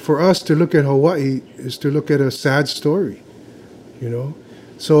 For us to look at Hawaii is to look at a sad story,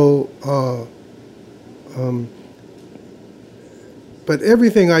 So, but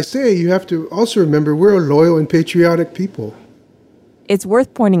everything I say, you have to also remember we're a loyal and patriotic people. It's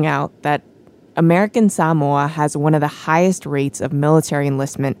worth pointing out that American Samoa has one of the highest rates of military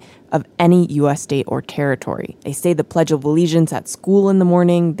enlistment of any U.S. state or territory. They say the Pledge of Allegiance at school in the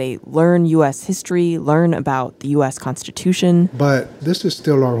morning. They learn U.S. history, learn about the U.S. Constitution. But this is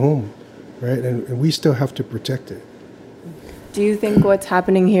still our home, right? And we still have to protect it. Do you think what's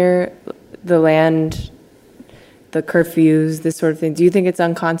happening here, the land, the curfews, this sort of thing, do you think it's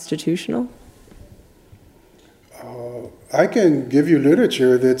unconstitutional? I can give you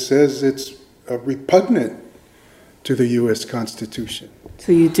literature that says it's repugnant to the U.S. Constitution.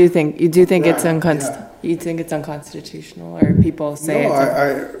 So you do think it's unconstitutional? You think it's unconstitutional, or people say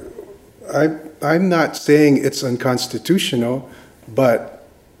I'm not saying it's unconstitutional, but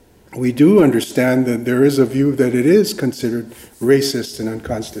we do understand that there is a view that it is considered racist and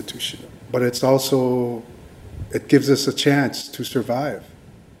unconstitutional. But it's also, it gives us a chance to survive.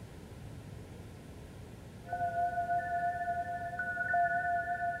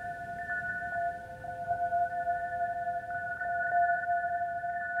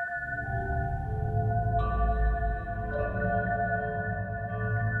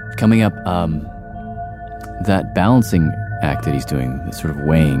 Coming up, that balancing act that he's doing, the sort of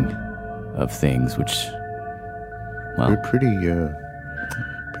weighing of things, which, well, they're pretty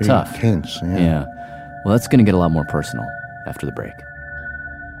tough. Intense. Yeah. Well, that's going to get a lot more personal after the break.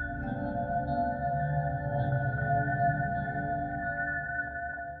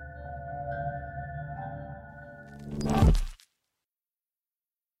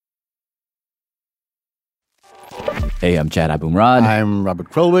 Hey, I'm Chad Abumrad. I'm Robert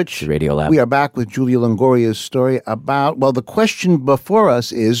Krulwich. Radio Lab. We are back with Julia Longoria's story about, well, the question before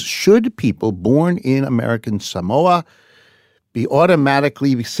us is, should people born in American Samoa be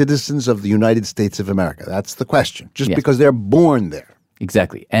automatically citizens of the United States of America? That's the question, just because they're born there.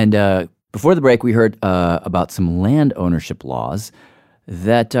 Exactly. And before the break, we heard about some land ownership laws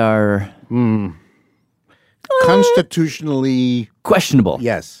that are constitutionally questionable.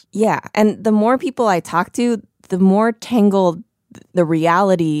 Yes. Yeah. And the more people I talk to, the more tangled the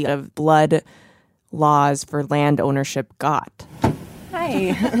reality of blood laws for land ownership got. Hi,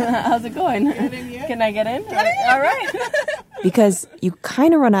 how's it going? Can I get in? All right. Because you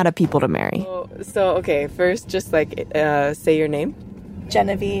kind of run out of people to marry. So okay, first just say your name.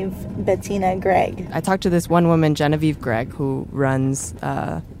 Genevieve Bettina Gregg. I talked to this one woman, Genevieve Gregg, who runs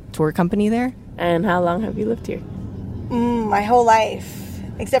tour company there. And how long have you lived here? My whole life,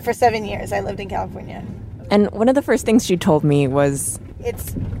 except for 7 years, I lived in California. And one of the first things she told me was,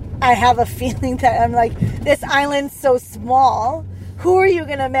 I have a feeling that I'm like, this island's so small. Who are you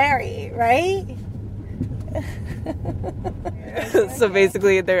going to marry, right? So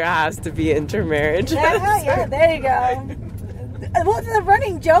basically there has to be intermarriage. Yeah, there you go. Well, the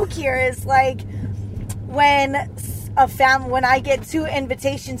running joke here is like when I get 2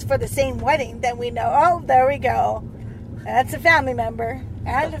 invitations for the same wedding, then we know, oh, there we go. That's a family member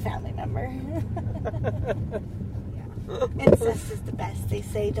and a family member. Incest is the best, they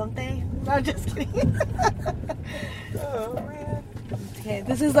say, don't they? No, just kidding. Oh, man. Okay,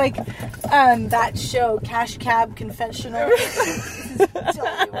 this is like that show, Cash Cab Confessional. This is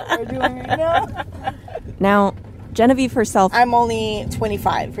totally what we're doing right now. Now, Genevieve herself... I'm only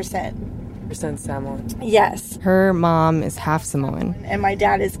 25%. Samoan. Yes. Her mom is half Samoan. And my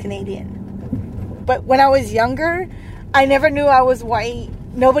dad is Canadian. But when I was younger, I never knew I was white.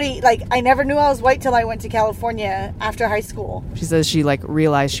 I never knew I was white till I went to California after high school. She says she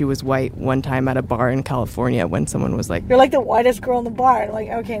realized she was white one time at a bar in California when someone was like, "You're like the whitest girl in the bar." I'm like,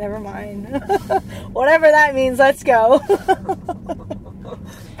 okay, never mind. Whatever that means, let's go.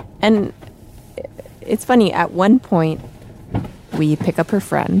 And it's funny, at one point, we pick up her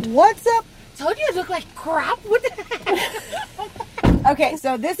friend. What's up? Told you I look like crap. What the heck? Okay,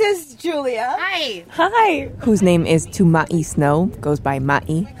 so this is Julia. Hi. Hi. Whose name is Tuma'i Snow, goes by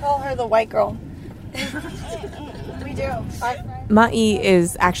Ma'i. We call her the white girl. We do. Ma'i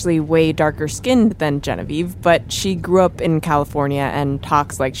is actually way darker skinned than Genevieve, but she grew up in California and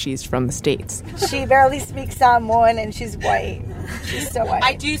talks like she's from the States. She barely speaks Samoan and she's white. She's so white.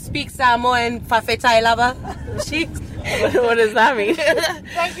 I do speak Samoan, Fafetai Lava. What does that mean?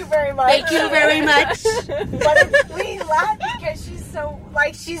 Thank you very much. Thank you very much. But we laugh because she's so,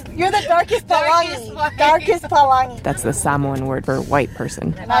 you're the darkest Palangi. Darkest Palangi. That's the Samoan word for white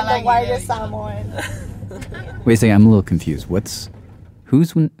person. And I'm the whitest Samoan. Wait a second, I'm a little confused.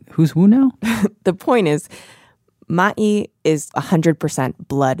 Who's who now? The point is, Ma'i is 100%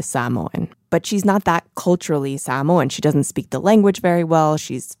 blood Samoan, but she's not that culturally Samoan. She doesn't speak the language very well.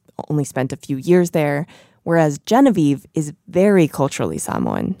 She's only spent a few years there. Whereas Genevieve is very culturally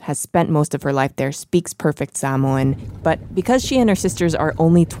Samoan, has spent most of her life there, speaks perfect Samoan. But because she and her sisters are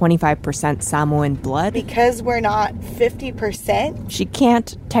only 25% Samoan blood... Because we're not 50%? She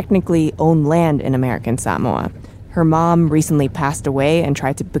can't technically own land in American Samoa. Her mom recently passed away and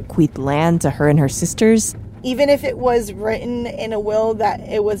tried to bequeath land to her and her sisters. Even if it was written in a will that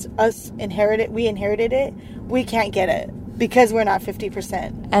it was we inherited it, we can't get it. Because we're not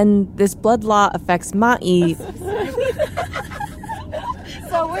 50%. And this blood law affects Ma'i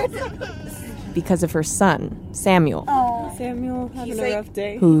because of her son, Samuel. Oh, Samuel having a rough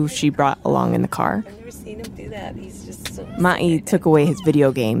day. Who she brought along in the car. I've never seen him do that. He's just so Ma'i took away his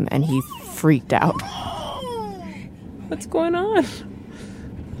video game and he freaked out. What's going on?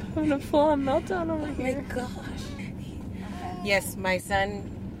 I'm having a full-on meltdown over here. Oh my gosh. Yes, my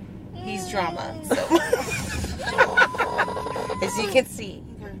son, he's drama. So. As you can see.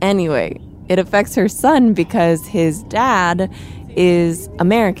 Anyway, it affects her son because his dad is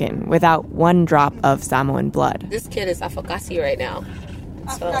American without one drop of Samoan blood. This kid is Afokasi right now.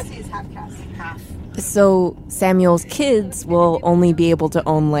 Afokasi is half caste. Half. So Samuel's kids will only be able to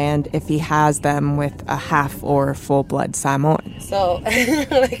own land if he has them with a half or full-blood Samoan. So,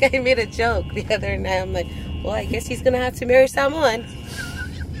 I made a joke the other night. I'm like, well, I guess he's going to have to marry Samoan.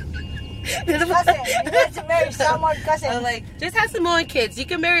 Cousin. You have to marry Samoan cousin. I'm like, just have Samoan kids. You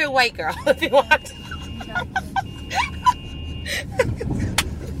can marry a white girl if you want.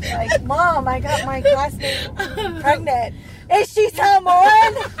 Like, Mom, I got my classmate pregnant. Is she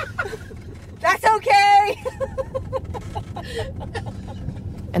Samoan? That's okay.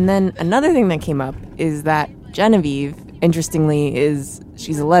 And then another thing that came up is that Genevieve, interestingly,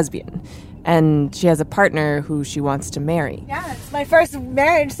 she's a lesbian. And she has a partner who she wants to marry. Yeah, it's my first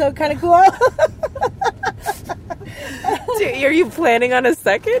marriage, so kind of cool. Are you planning on a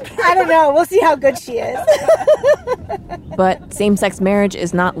second? I don't know. We'll see how good she is. But same-sex marriage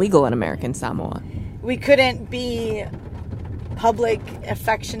is not legal in American Samoa. We couldn't be public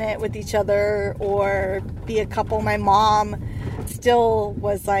affectionate with each other or be a couple. My mom still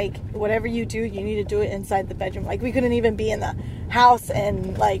was like, whatever you do, you need to do it inside the bedroom. Like, we couldn't even be in the house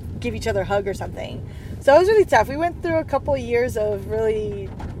and give each other a hug or something. So it was really tough. We went through a couple years of really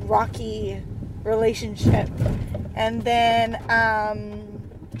rocky relationship. And then,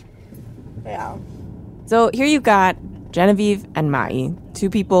 yeah. So here you've got Genevieve and Ma'i, two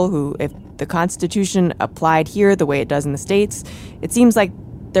people who, if the Constitution applied here the way it does in the States, it seems like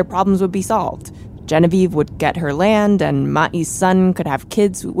their problems would be solved. Genevieve would get her land, and Ma'i's son could have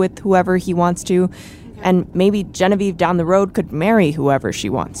kids with whoever he wants to. And maybe Genevieve down the road could marry whoever she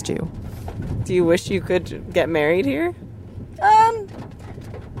wants to. Do you wish you could get married here?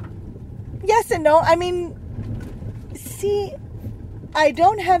 Yes and no. I mean, see, I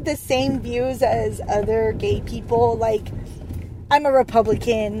don't have the same views as other gay people. Like, I'm a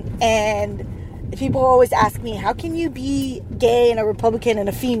Republican, and people always ask me, how can you be gay and a Republican and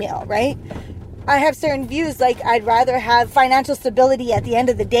a female, right? I have certain views, like I'd rather have financial stability at the end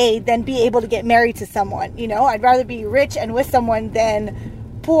of the day than be able to get married to someone, you know? I'd rather be rich and with someone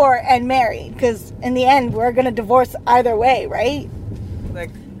than poor and married, because in the end, we're going to divorce either way, right?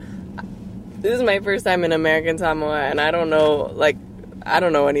 Like, this is my first time in American Samoa, and I don't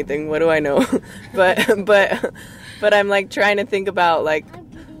know anything. What do I know? but I'm like trying to think about like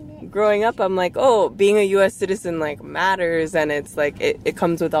growing up. I'm like, oh, being a U.S. citizen like matters, and it's like it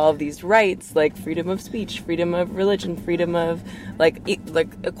comes with all of these rights, like freedom of speech, freedom of religion, freedom of like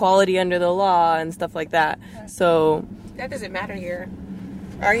equality under the law and stuff like that. So that doesn't matter here.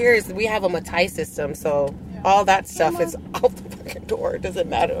 Our here is we have a Matai system, so all that stuff is out the fucking door. It doesn't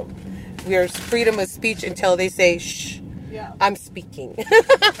matter. There's freedom of speech until they say, shh, I'm speaking.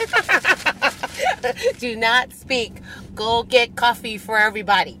 Do not speak. Go get coffee for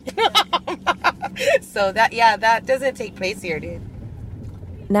everybody. So that doesn't take place here, dude.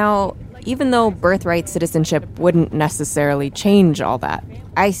 Now, even though birthright citizenship wouldn't necessarily change all that,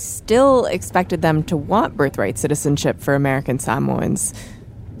 I still expected them to want birthright citizenship for American Samoans.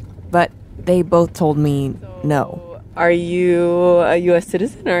 But they both told me no. Are you a U.S.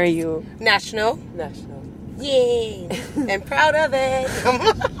 citizen or are you... National. Yay! And proud of it.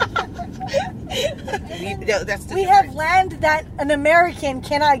 We have land that an American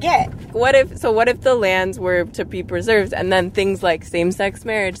cannot get. What if the lands were to be preserved, and then things like same-sex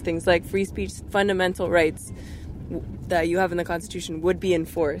marriage, things like free speech, fundamental rights that you have in the Constitution would be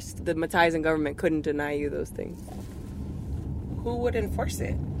enforced? The Mataisan government couldn't deny you those things. Who would enforce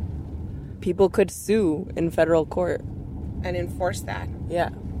it? People could sue in federal court. And enforce that? Yeah.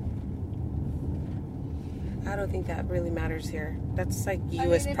 I don't think that really matters here. That's like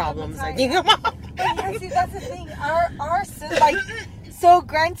U.S. problems. But yeah, see, that's the thing. Our like, so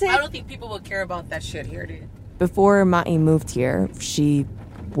granted. I don't think people will care about that shit here, dude. Before Ma'i moved here, she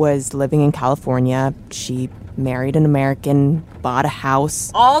was living in California. She married an American, bought a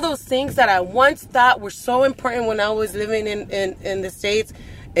house. All those things that I once thought were so important when I was living in the States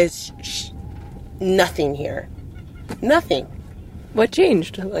is nothing here. Nothing. What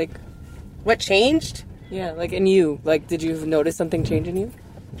changed? What changed? Yeah, like in you. Like, did you notice something change in you?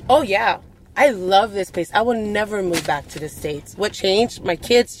 Oh, yeah. I love this place. I will never move back to the States. What changed? My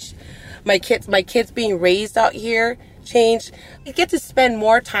kids being raised out here changed. I get to spend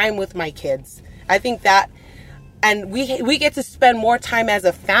more time with my kids. I think that, and we get to spend more time as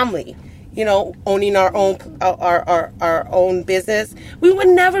a family. You know, owning our own business. We would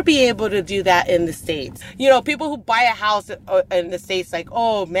never be able to do that in the States. You know, people who buy a house in the States, like,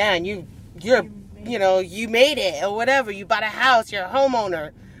 oh man, you made it or whatever. You bought a house, you're a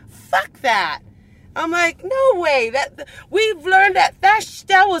homeowner. Fuck that. I'm like, no way. That we've learned that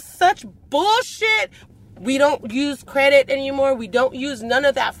was such bullshit. We don't use credit anymore. We don't use none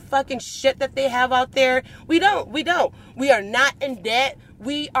of that fucking shit that they have out there. We don't. We are not in debt.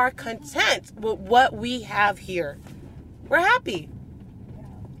 We are content with what we have here. We're happy.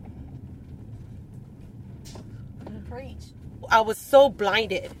 Preach. I was so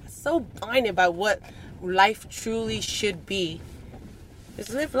blinded by what life truly should be.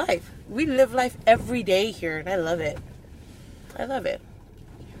 Just live life. We live life every day here, and I love it.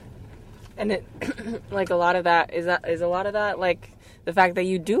 And it, like a lot of that is a lot of that like the fact that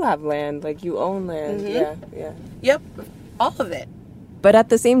you do have land, like you own land. Mm-hmm. Yeah. Yep, all of it. But at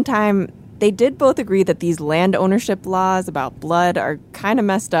the same time, they did both agree that these land ownership laws about blood are kind of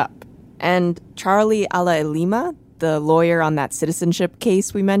messed up. And Charlie Alailima, the lawyer on that citizenship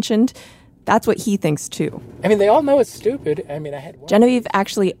case we mentioned, that's what he thinks too. I mean, they all know it's stupid. I mean, I had one. Genevieve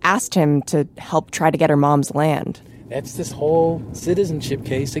actually asked him to help try to get her mom's land. That's this whole citizenship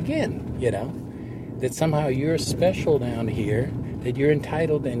case again, you know, that somehow you're special down here, that you're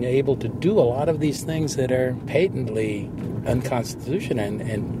entitled and able to do a lot of these things that are patently unconstitutional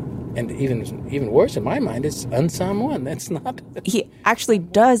and even worse in my mind, it's un-Samoan. That's not... He actually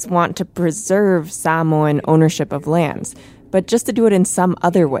does want to preserve Samoan ownership of lands, but just to do it in some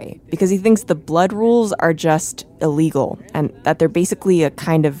other way, because he thinks the blood rules are just illegal and that they're basically a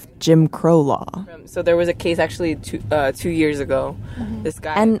kind of Jim Crow law. So there was a case actually 2 years ago. Mm-hmm. This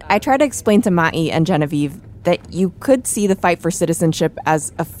guy... And I tried to explain to Ma'i and Genevieve that you could see the fight for citizenship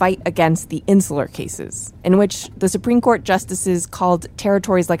as a fight against the insular cases, in which the Supreme Court justices called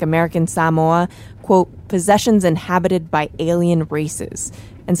territories like American Samoa, quote, possessions inhabited by alien races,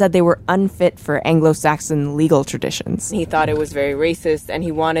 and said they were unfit for Anglo-Saxon legal traditions. He thought it was very racist, and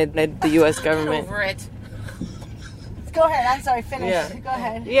he wanted the U.S. government... Over it. Go ahead. I'm sorry. Finish. Yeah. Go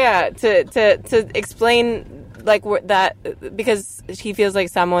ahead. Yeah, to explain like that, because he feels like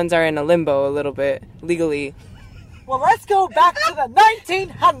Samoans are in a limbo a little bit legally. Well, let's go back to the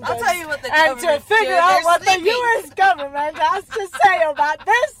 1900s. I'll tell you what the and to government's figure doing. out They're what sleeping. the U.S. government has to say about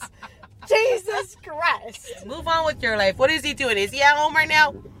this. Jesus Christ. Move on with your life. What is he doing? Is he at home right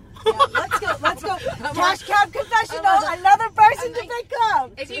now? Yeah, let's go. Cash cab confessional. Another person to pick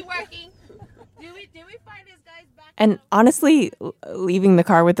up. Is he working? Did we find his guys back? And honestly, leaving the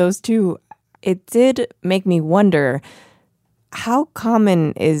car with those two, it did make me wonder, how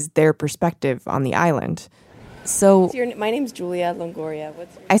common is their perspective on the island? So My name's Julia Longoria.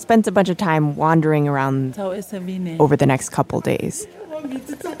 I spent a bunch of time wandering around over the next couple days,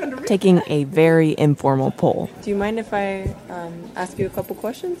 taking a very informal poll. Do you mind if I ask you a couple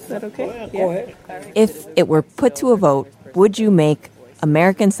questions? Is that okay? Go ahead. If it were put to a vote, would you make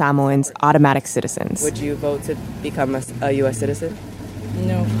American Samoans automatic citizens? Would you vote to become a U.S. citizen?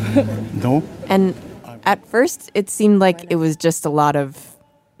 No. No? And at first, it seemed like it was just a lot of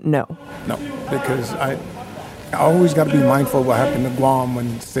no. No, because I always got to be mindful of what happened to Guam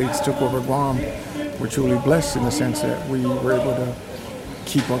when the states took over Guam. We're truly blessed in the sense that we were able to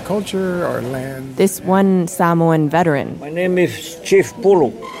keep our culture, our land. This one Samoan veteran. My name is Chief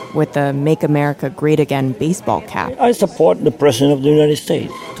Pulu. With the Make America Great Again baseball cap. I support the President of the United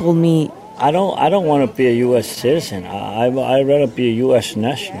States. Told me, I don't want to be a U.S. citizen. I'd rather be a U.S.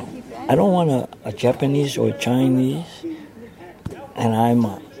 national. I don't want a Japanese or a Chinese. And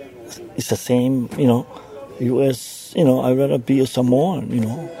it's the same, U.S., I'd rather be a Samoan,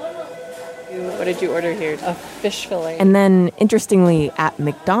 What did you order here? A fish fillet. And then, interestingly, at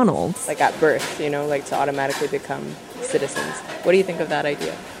McDonald's... Like at birth, like to automatically become citizens. What do you think of that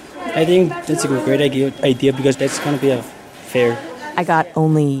idea? I think that's a great idea because that's going to be a fair. I got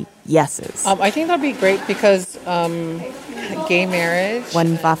only yeses. I think that'd be great because gay marriage.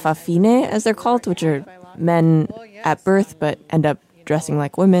 Wanvafafine, as they're called, which are men at birth but end up dressing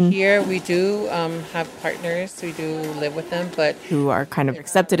like women. Here we do have partners, we do live with them, but who are kind of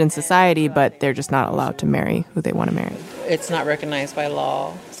accepted in society, but they're just not allowed to marry who they want to marry. It's not recognized by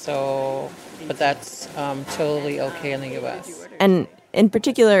law, but that's totally okay in the U.S. And in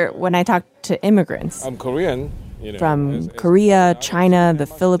particular, when I talk to immigrants, I'm Korean. From Korea, China, the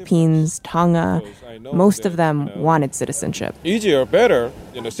Philippines, Tonga, most of them wanted citizenship. Easier, better,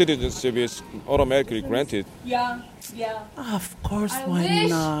 citizenship is automatically granted. Yeah. Of course, why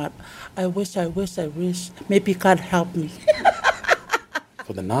not? I wish. Maybe God help me.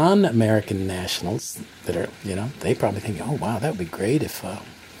 For the non-American nationals that are, they probably think, oh, wow, that would be great if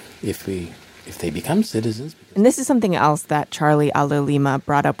they become citizens. And this is something else that Charlie Alalima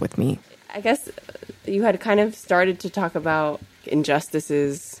brought up with me. I guess you had kind of started to talk about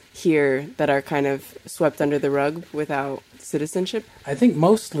injustices here that are kind of swept under the rug without citizenship. I think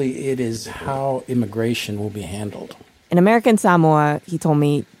mostly it is how immigration will be handled. In American Samoa, he told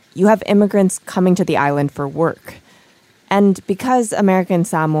me, you have immigrants coming to the island for work. And because American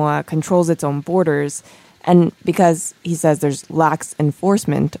Samoa controls its own borders, and because he says there's lax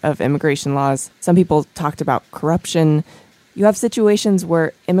enforcement of immigration laws, some people talked about corruption. You have situations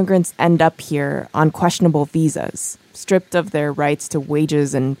where immigrants end up here on questionable visas, stripped of their rights to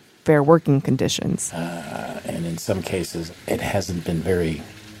wages and fair working conditions. And in some cases, it hasn't been very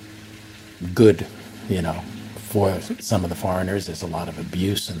good, for some of the foreigners. There's a lot of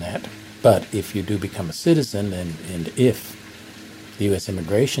abuse in that. But if you do become a citizen, and if the U.S.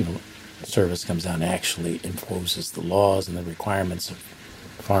 Immigration Service comes down and actually enforces the laws and the requirements of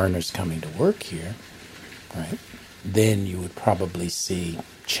foreigners coming to work here, right, then you would probably see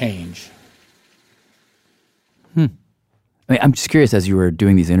change. I mean, I'm just curious, as you were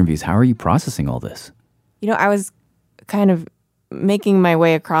doing these interviews, how are you processing all this? I was kind of making my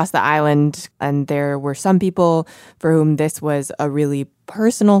way across the island, and there were some people for whom this was a really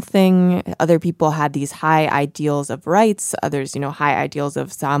personal thing. Other people had these high ideals of rights, others, high ideals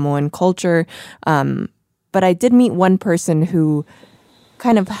of Samoan culture. But I did meet one person who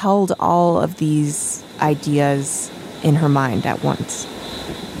kind of held all of these ideas in her mind at once.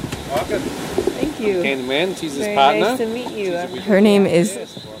 Welcome. Thank you. Candyman, she's his Very partner. Nice to meet you. Her name is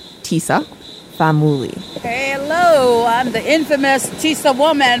Tisa Famuli. Hello, I'm the infamous Tisa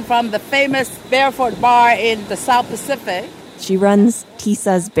woman from the famous Barefoot Bar in the South Pacific. She runs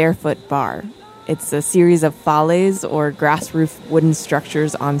Tisa's Barefoot Bar, It's a series of fales, or grass roof wooden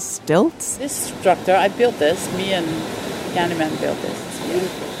structures on stilts. This structure, I built this. Me and Candyman built this. It's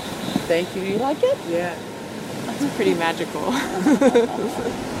beautiful. Thank you. You like it? Yeah. It's pretty magical.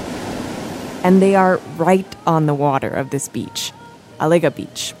 And they are right on the water of this beach, Alega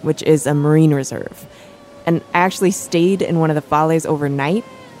Beach, which is a marine reserve. And I actually stayed in one of the fales overnight,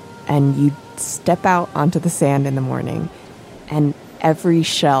 and you'd step out onto the sand in the morning, and every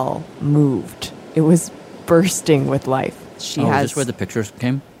shell moved. It was bursting with life. Is this where the pictures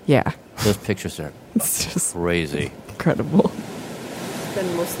came? Yeah. Those pictures are It's just crazy. incredible.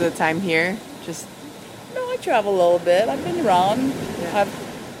 Spend most of the time here, just... No, I travel a little bit. I've been around. I've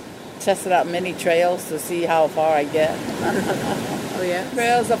tested out many trails to see how far I get. Oh, yeah?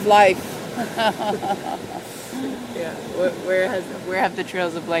 Trails of life. Yeah. Where have the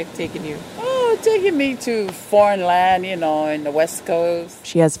trails of life taken you? Oh, taking me to foreign land, in the West Coast.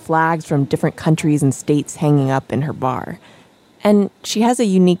 She has flags from different countries and states hanging up in her bar. And she has a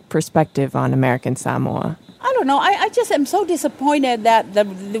unique perspective on American Samoa. I don't know. I just am so disappointed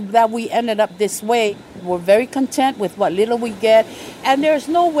that we ended up this way. We're very content with what little we get, and there's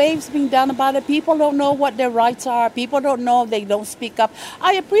no waves being done about it. People don't know what their rights are. People don't know. They don't speak up.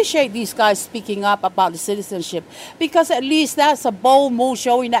 I appreciate these guys speaking up about the citizenship, because at least that's a bold move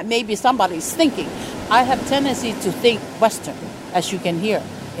showing that maybe somebody's thinking. I have tendency to think Western, as you can hear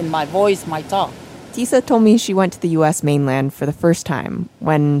in my voice, my talk. Tisa told me she went to the U.S. mainland for the first time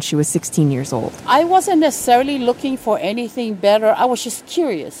when she was 16 years old. I wasn't necessarily looking for anything better. I was just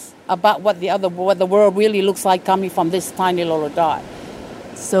curious about what the world really looks like coming from this tiny little dot.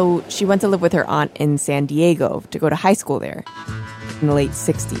 So she went to live with her aunt in San Diego to go to high school there in the late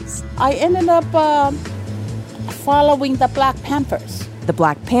 60s. I ended up following the Black Panthers. The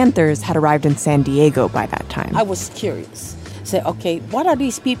Black Panthers had arrived in San Diego by that time. I was curious. Say, okay, what are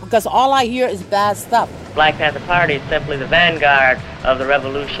these people? Because all I hear is bad stuff. Black Panther Party is simply the vanguard of the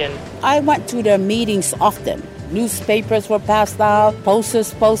revolution. I went to their meetings often. Newspapers were passed out,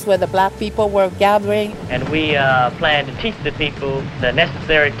 posters where the black people were gathering. And we plan to teach the people the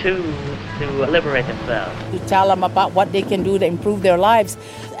necessary tools to liberate themselves. To tell them about what they can do to improve their lives.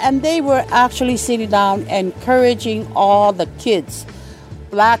 And they were actually sitting down encouraging all the kids,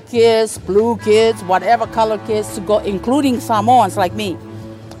 black kids, blue kids, whatever color kids, to go, including Samoans like me,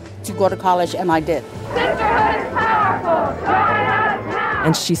 to go to college, and I did. Sisterhood is powerful.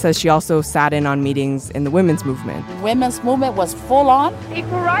 And she says she also sat in on meetings in the women's movement. The women's movement was full on.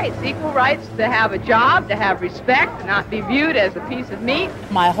 Equal rights to have a job, to have respect, to not be viewed as a piece of meat.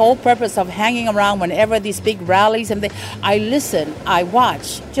 My whole purpose of hanging around whenever these big rallies, I listen, I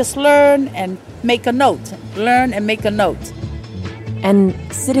watch, just learn and make a note. Learn and make a note. And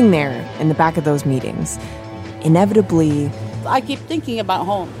sitting there in the back of those meetings, inevitably, I keep thinking about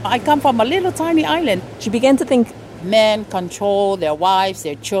home. I come from a little tiny island. She began to think men control their wives,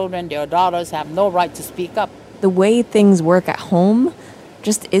 their children, their daughters, have no right to speak up. The way things work at home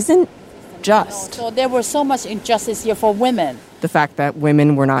just isn't just. So there was so much injustice here for women. The fact that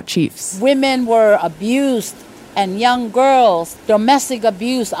women were not chiefs. Women were abused, and young girls, domestic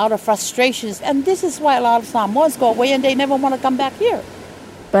abuse out of frustrations. And this is why a lot of Samoans go away and they never want to come back here.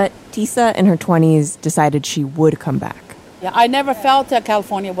 But Tisa in her 20s decided she would come back. Yeah, I never felt that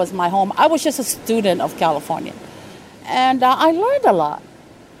California was my home. I was just a student of California. And I learned a lot.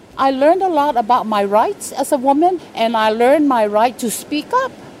 I learned a lot about my rights as a woman, and I learned my right to speak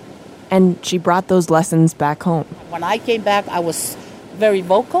up. And she brought those lessons back home. When I came back, I was very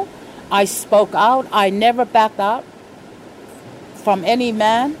vocal. I spoke out. I never backed out from any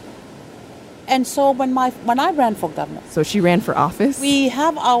man. And so when I ran for governor. So she ran for office? We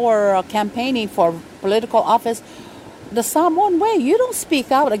have our campaigning for political office the Samoan way. You don't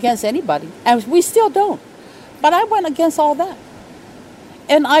speak out against anybody, and we still don't. But I went against all that.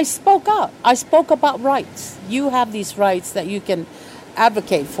 And I spoke out. I spoke about rights. You have these rights that you can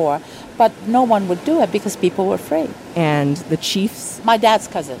advocate for, but no one would do it because people were afraid. And the chiefs? My dad's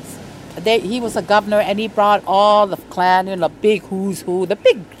cousins. He was a governor, and he brought all the clan, the big who's who, the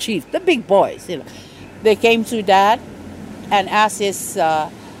big chiefs, the big boys. They came to Dad and asked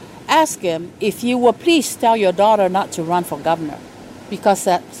him, if you will please tell your daughter not to run for governor, because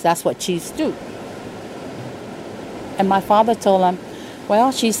that's what chiefs do. And my father told him,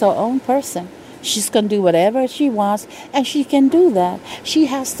 well, she's her own person. She's going to do whatever she wants, and she can do that. She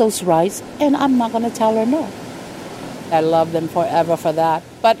has those rights, and I'm not going to tell her no. I love them forever for that.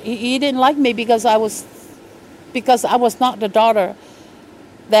 But he didn't like me because I was not the daughter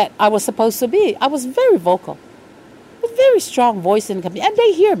that I was supposed to be. I was very vocal, with very strong voice in the company, and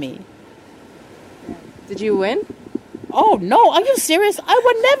they hear me. Did you win? Oh, no. Are you serious? I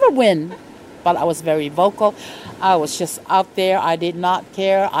would never win. but I was very vocal. I was just out there. I did not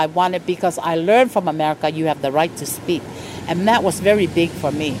care. I wanted, because I learned from America, you have the right to speak. And that was very big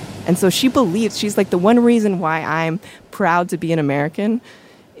for me. And so she believes, she's like, the one reason why I'm proud to be an American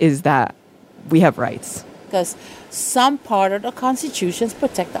is that we have rights. Because some part of the constitutions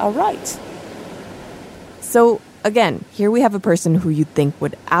protect our rights. So again, here we have a person who you'd think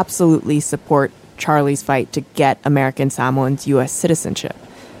would absolutely support Charlie's fight to get American Samoans U.S. citizenship.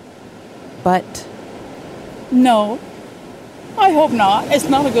 But no, I hope not. It's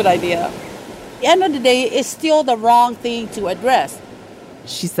not a good idea. At the end of the day, it's still the wrong thing to address.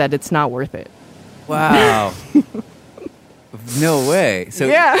 She said it's not worth it. Wow. No way. So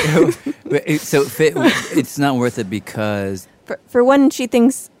yeah. So it's not worth it because for one, she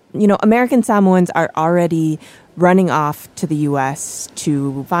thinks, American Samoans are already running off to the U.S.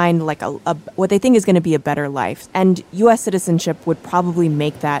 to find like a what they think is going to be a better life. And U.S. citizenship would probably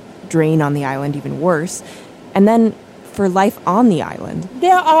make that drain on the island even worse. And then for life on the island.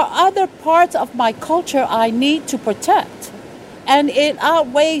 There are other parts of my culture I need to protect. And it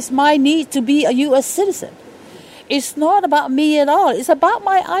outweighs my need to be a U.S. citizen. It's not about me at all. It's about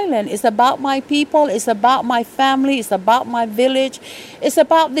my island. It's about my people. It's about my family. It's about my village. It's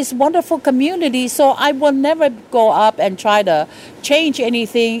about this wonderful community. So I will never go up and try to change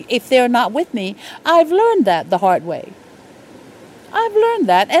anything if they're not with me. I've learned that the hard way. I've learned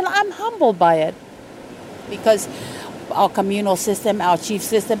that, and I'm humbled by it. Because our communal system, our chief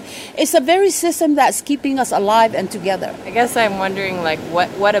system, it's a very system that's keeping us alive and together. I guess I'm wondering, like,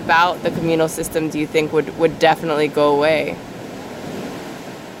 what about the communal system do you think would definitely go away?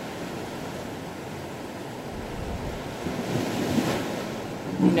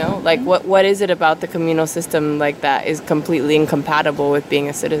 Like, what is it about the communal system like that is completely incompatible with being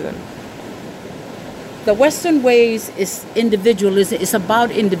a citizen? The Western ways is individualism. It's about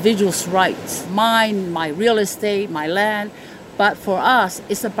individuals' rights. Mine, my real estate, my land. But for us,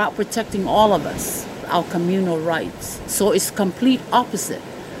 it's about protecting all of us, our communal rights. So it's complete opposite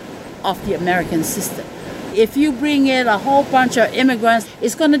of the American system. If you bring in a whole bunch of immigrants,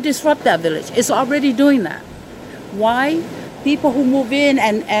 it's going to disrupt that village. It's already doing that. Why? People who move in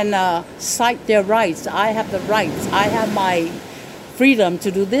and cite their rights. I have the rights. I have my freedom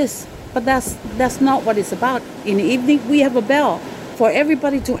to do this. But that's not what it's about. In the evening, we have a bell for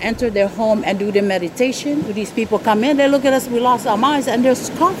everybody to enter their home and do their meditation. These people come in, they look at us, we lost our minds, and there's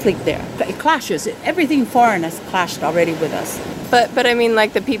conflict there. It clashes. Everything foreign has clashed already with us. But I mean,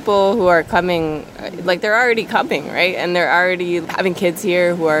 like, the people who are coming, like, they're already coming, right? And they're already having kids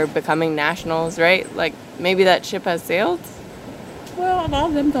here who are becoming nationals, right? Like, maybe that ship has sailed? Well, a lot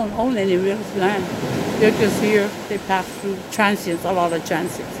of them don't own any real land. They're just here. They pass through transients, a lot of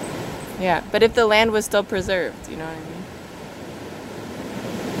transients. Yeah, but if the land was still preserved, you know what I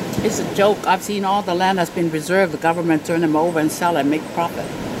mean? It's a joke. I've seen all the land that's been preserved. The government turn them over and sell and make profit.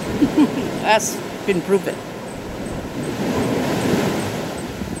 That's been proven.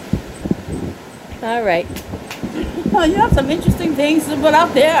 All right. Well, you have some interesting things to put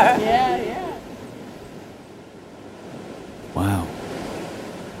out there. Yeah. Wow.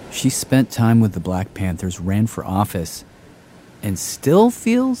 She spent time with the Black Panthers, ran for office, and still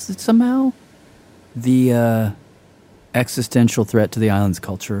feels that somehow the existential threat to the island's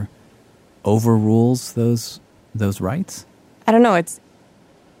culture overrules those rights? I don't know. It's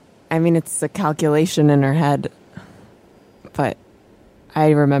a calculation in her head. But I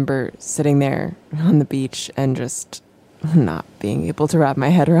remember sitting there on the beach and just not being able to wrap my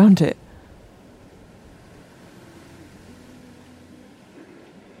head around it.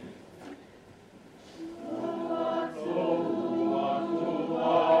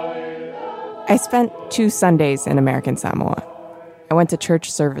 I spent 2 Sundays in American Samoa. I went to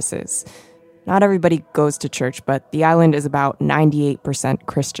church services. Not everybody goes to church, but the island is about 98%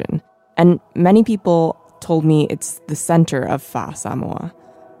 Christian. And many people told me it's the center of Fa Samoa.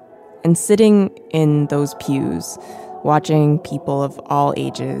 And sitting in those pews, watching people of all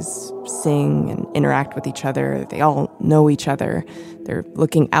ages sing and interact with each other, they all know each other, they're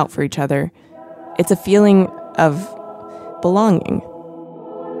looking out for each other, it's a feeling of belonging.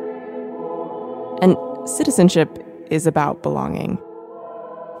 And citizenship is about belonging.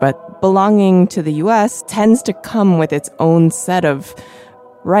 But belonging to the U.S. tends to come with its own set of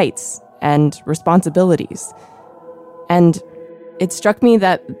rights and responsibilities. And it struck me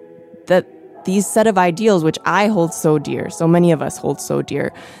that these set of ideals, which I hold so dear, so many of us hold so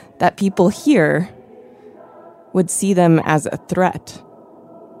dear, that people here would see them as a threat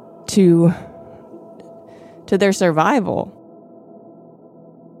to their survival.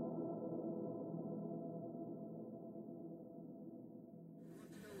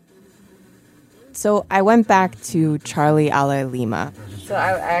 So I went back to Charlie Ala Lima. So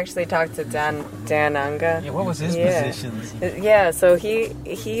I actually talked to Dan Anga. Yeah, what was his position? Yeah, so he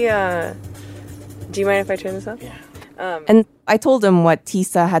do you mind if I turn this off? Yeah. And I told him what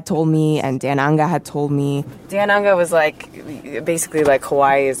Tisa had told me and Dan Anga had told me. Dan Anga was basically like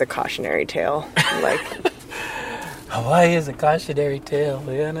Hawaii is a cautionary tale. Like Hawaii is a cautionary tale,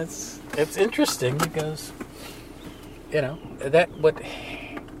 yeah, and it's interesting because, that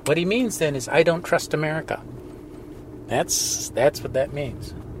what he means then is I don't trust America. That's what that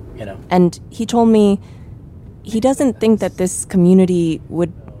means, And he told me he doesn't think that this community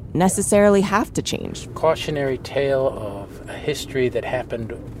would necessarily have to change. Cautionary tale of a history that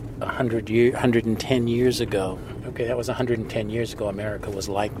happened 110 years ago. Okay, that was 110 years ago. America was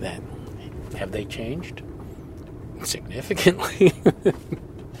like that. Have they changed? Significantly.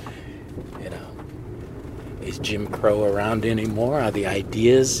 Is Jim Crow around anymore? Are the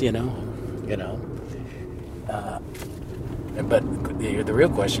ideas, but the real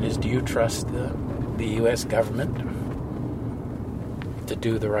question is, do you trust the U.S. government to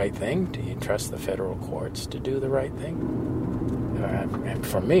do the right thing? Do you trust the federal courts to do the right thing? And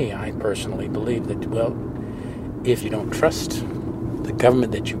for me, I personally believe that, well, if you don't trust the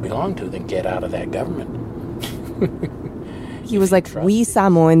government that you belong to, then get out of that government. He was like, we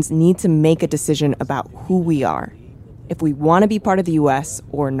Samoans need to make a decision about who we are, if we want to be part of the U.S.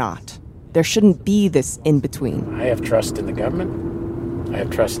 or not. There shouldn't be this in-between. I have trust in the government. I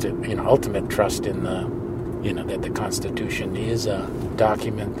have trust in, ultimate trust in that the Constitution is a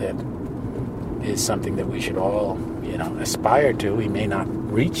document that is something that we should all, aspire to. We may not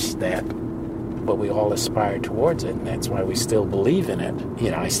reach that, but we all aspire towards it, and that's why we still believe in it.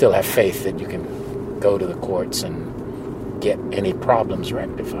 I still have faith that you can go to the courts and get any problems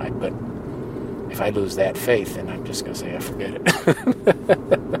rectified, but if I lose that faith, then I'm just going to say, I forget it.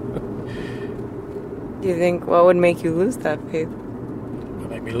 Do you think, what would make you lose that faith? What would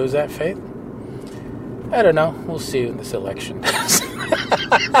make me lose that faith? I don't know. We'll see in this election. We'll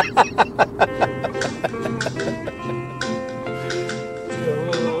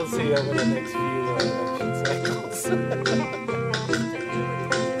see over the next few election cycles.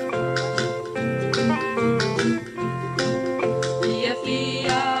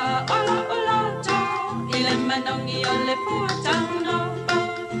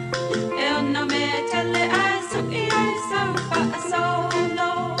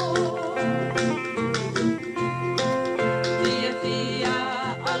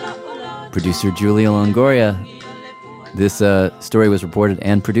 Producer Julia Longoria. This story was reported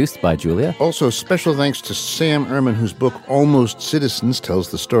and produced by Julia. Also, special thanks to Sam Ehrman, whose book Almost Citizens tells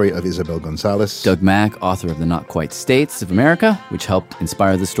the story of Isabel Gonzalez. Doug Mack, author of The Not Quite States of America, which helped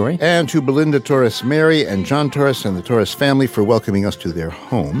inspire the story. And to Belinda Torres-Mary and John Torres and the Torres family for welcoming us to their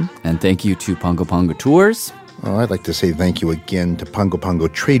home. And thank you to Pongo Pongo Tours. Oh, I'd like to say thank you again to Pongo Pongo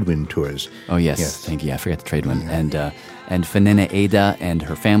Tradewind Tours. Oh, yes. Thank you. I forgot the Tradewind. Yeah. And Fanena Ada and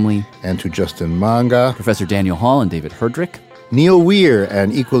her family. And to Justin Manga. Professor Daniel Hall and David Herdrick. Neil Weir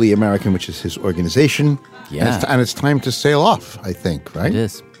and Equally American, which is his organization. Yeah. And it's time to sail off, I think, right? It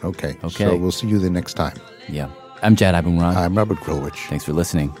is. Okay. So we'll see you the next time. Yeah. I'm Jad Abumrad. I'm Robert Krulwich. Thanks for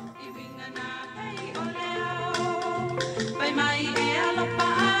listening.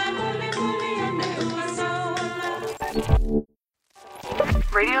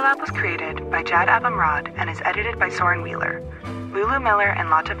 Radiolab was created by Jad Abumrad and is edited by Soren Wheeler. Lulu Miller and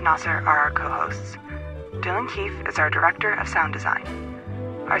Latif Nasser are our co-hosts. Dylan Keefe is our director of sound design.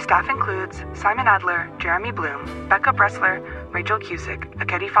 Our staff includes Simon Adler, Jeremy Bloom, Becca Bressler, Rachel Cusick,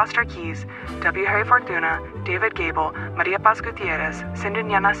 Akedi Foster Keys, W. Harry Fortuna, David Gable, Maria Paz Gutierrez,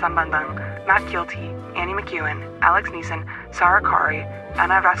 Sindhunyana Sambandang, Matt Kilty, Annie McEwen, Alex Neeson, Sarah Kari,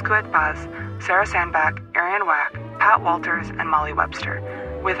 Anna Vasquez Paz, Sarah Sandback, Arian Wack, Pat Walters, and Molly Webster,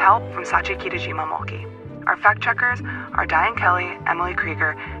 with help from Sachi Kitajima Molki. Our fact checkers are Diane Kelly, Emily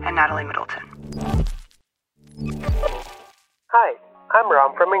Krieger, and Natalie Middleton. Hi, I'm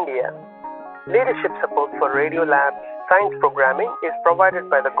Ram from India. Leadership support for Radiolab's science programming is provided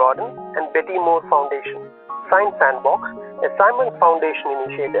by the Gordon and Betty Moore Foundation, Science Sandbox, a Simon Foundation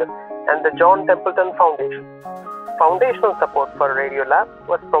initiative, and the John Templeton Foundation. Foundational support for Radiolab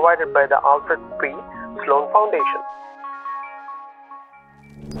was provided by the Alfred P. Sloan Foundation.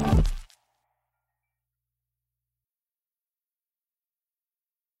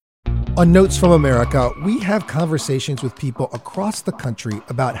 On Notes from America, we have conversations with people across the country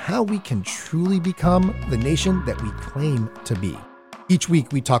about how we can truly become the nation that we claim to be. Each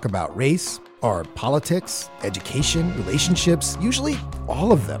week we talk about race, our politics, education, relationships, usually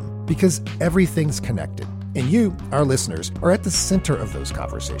all of them, because everything's connected. And you, our listeners, are at the center of those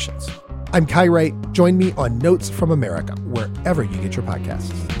conversations. I'm Kai Wright. Join me on Notes from America, wherever you get your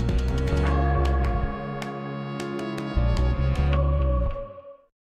podcasts.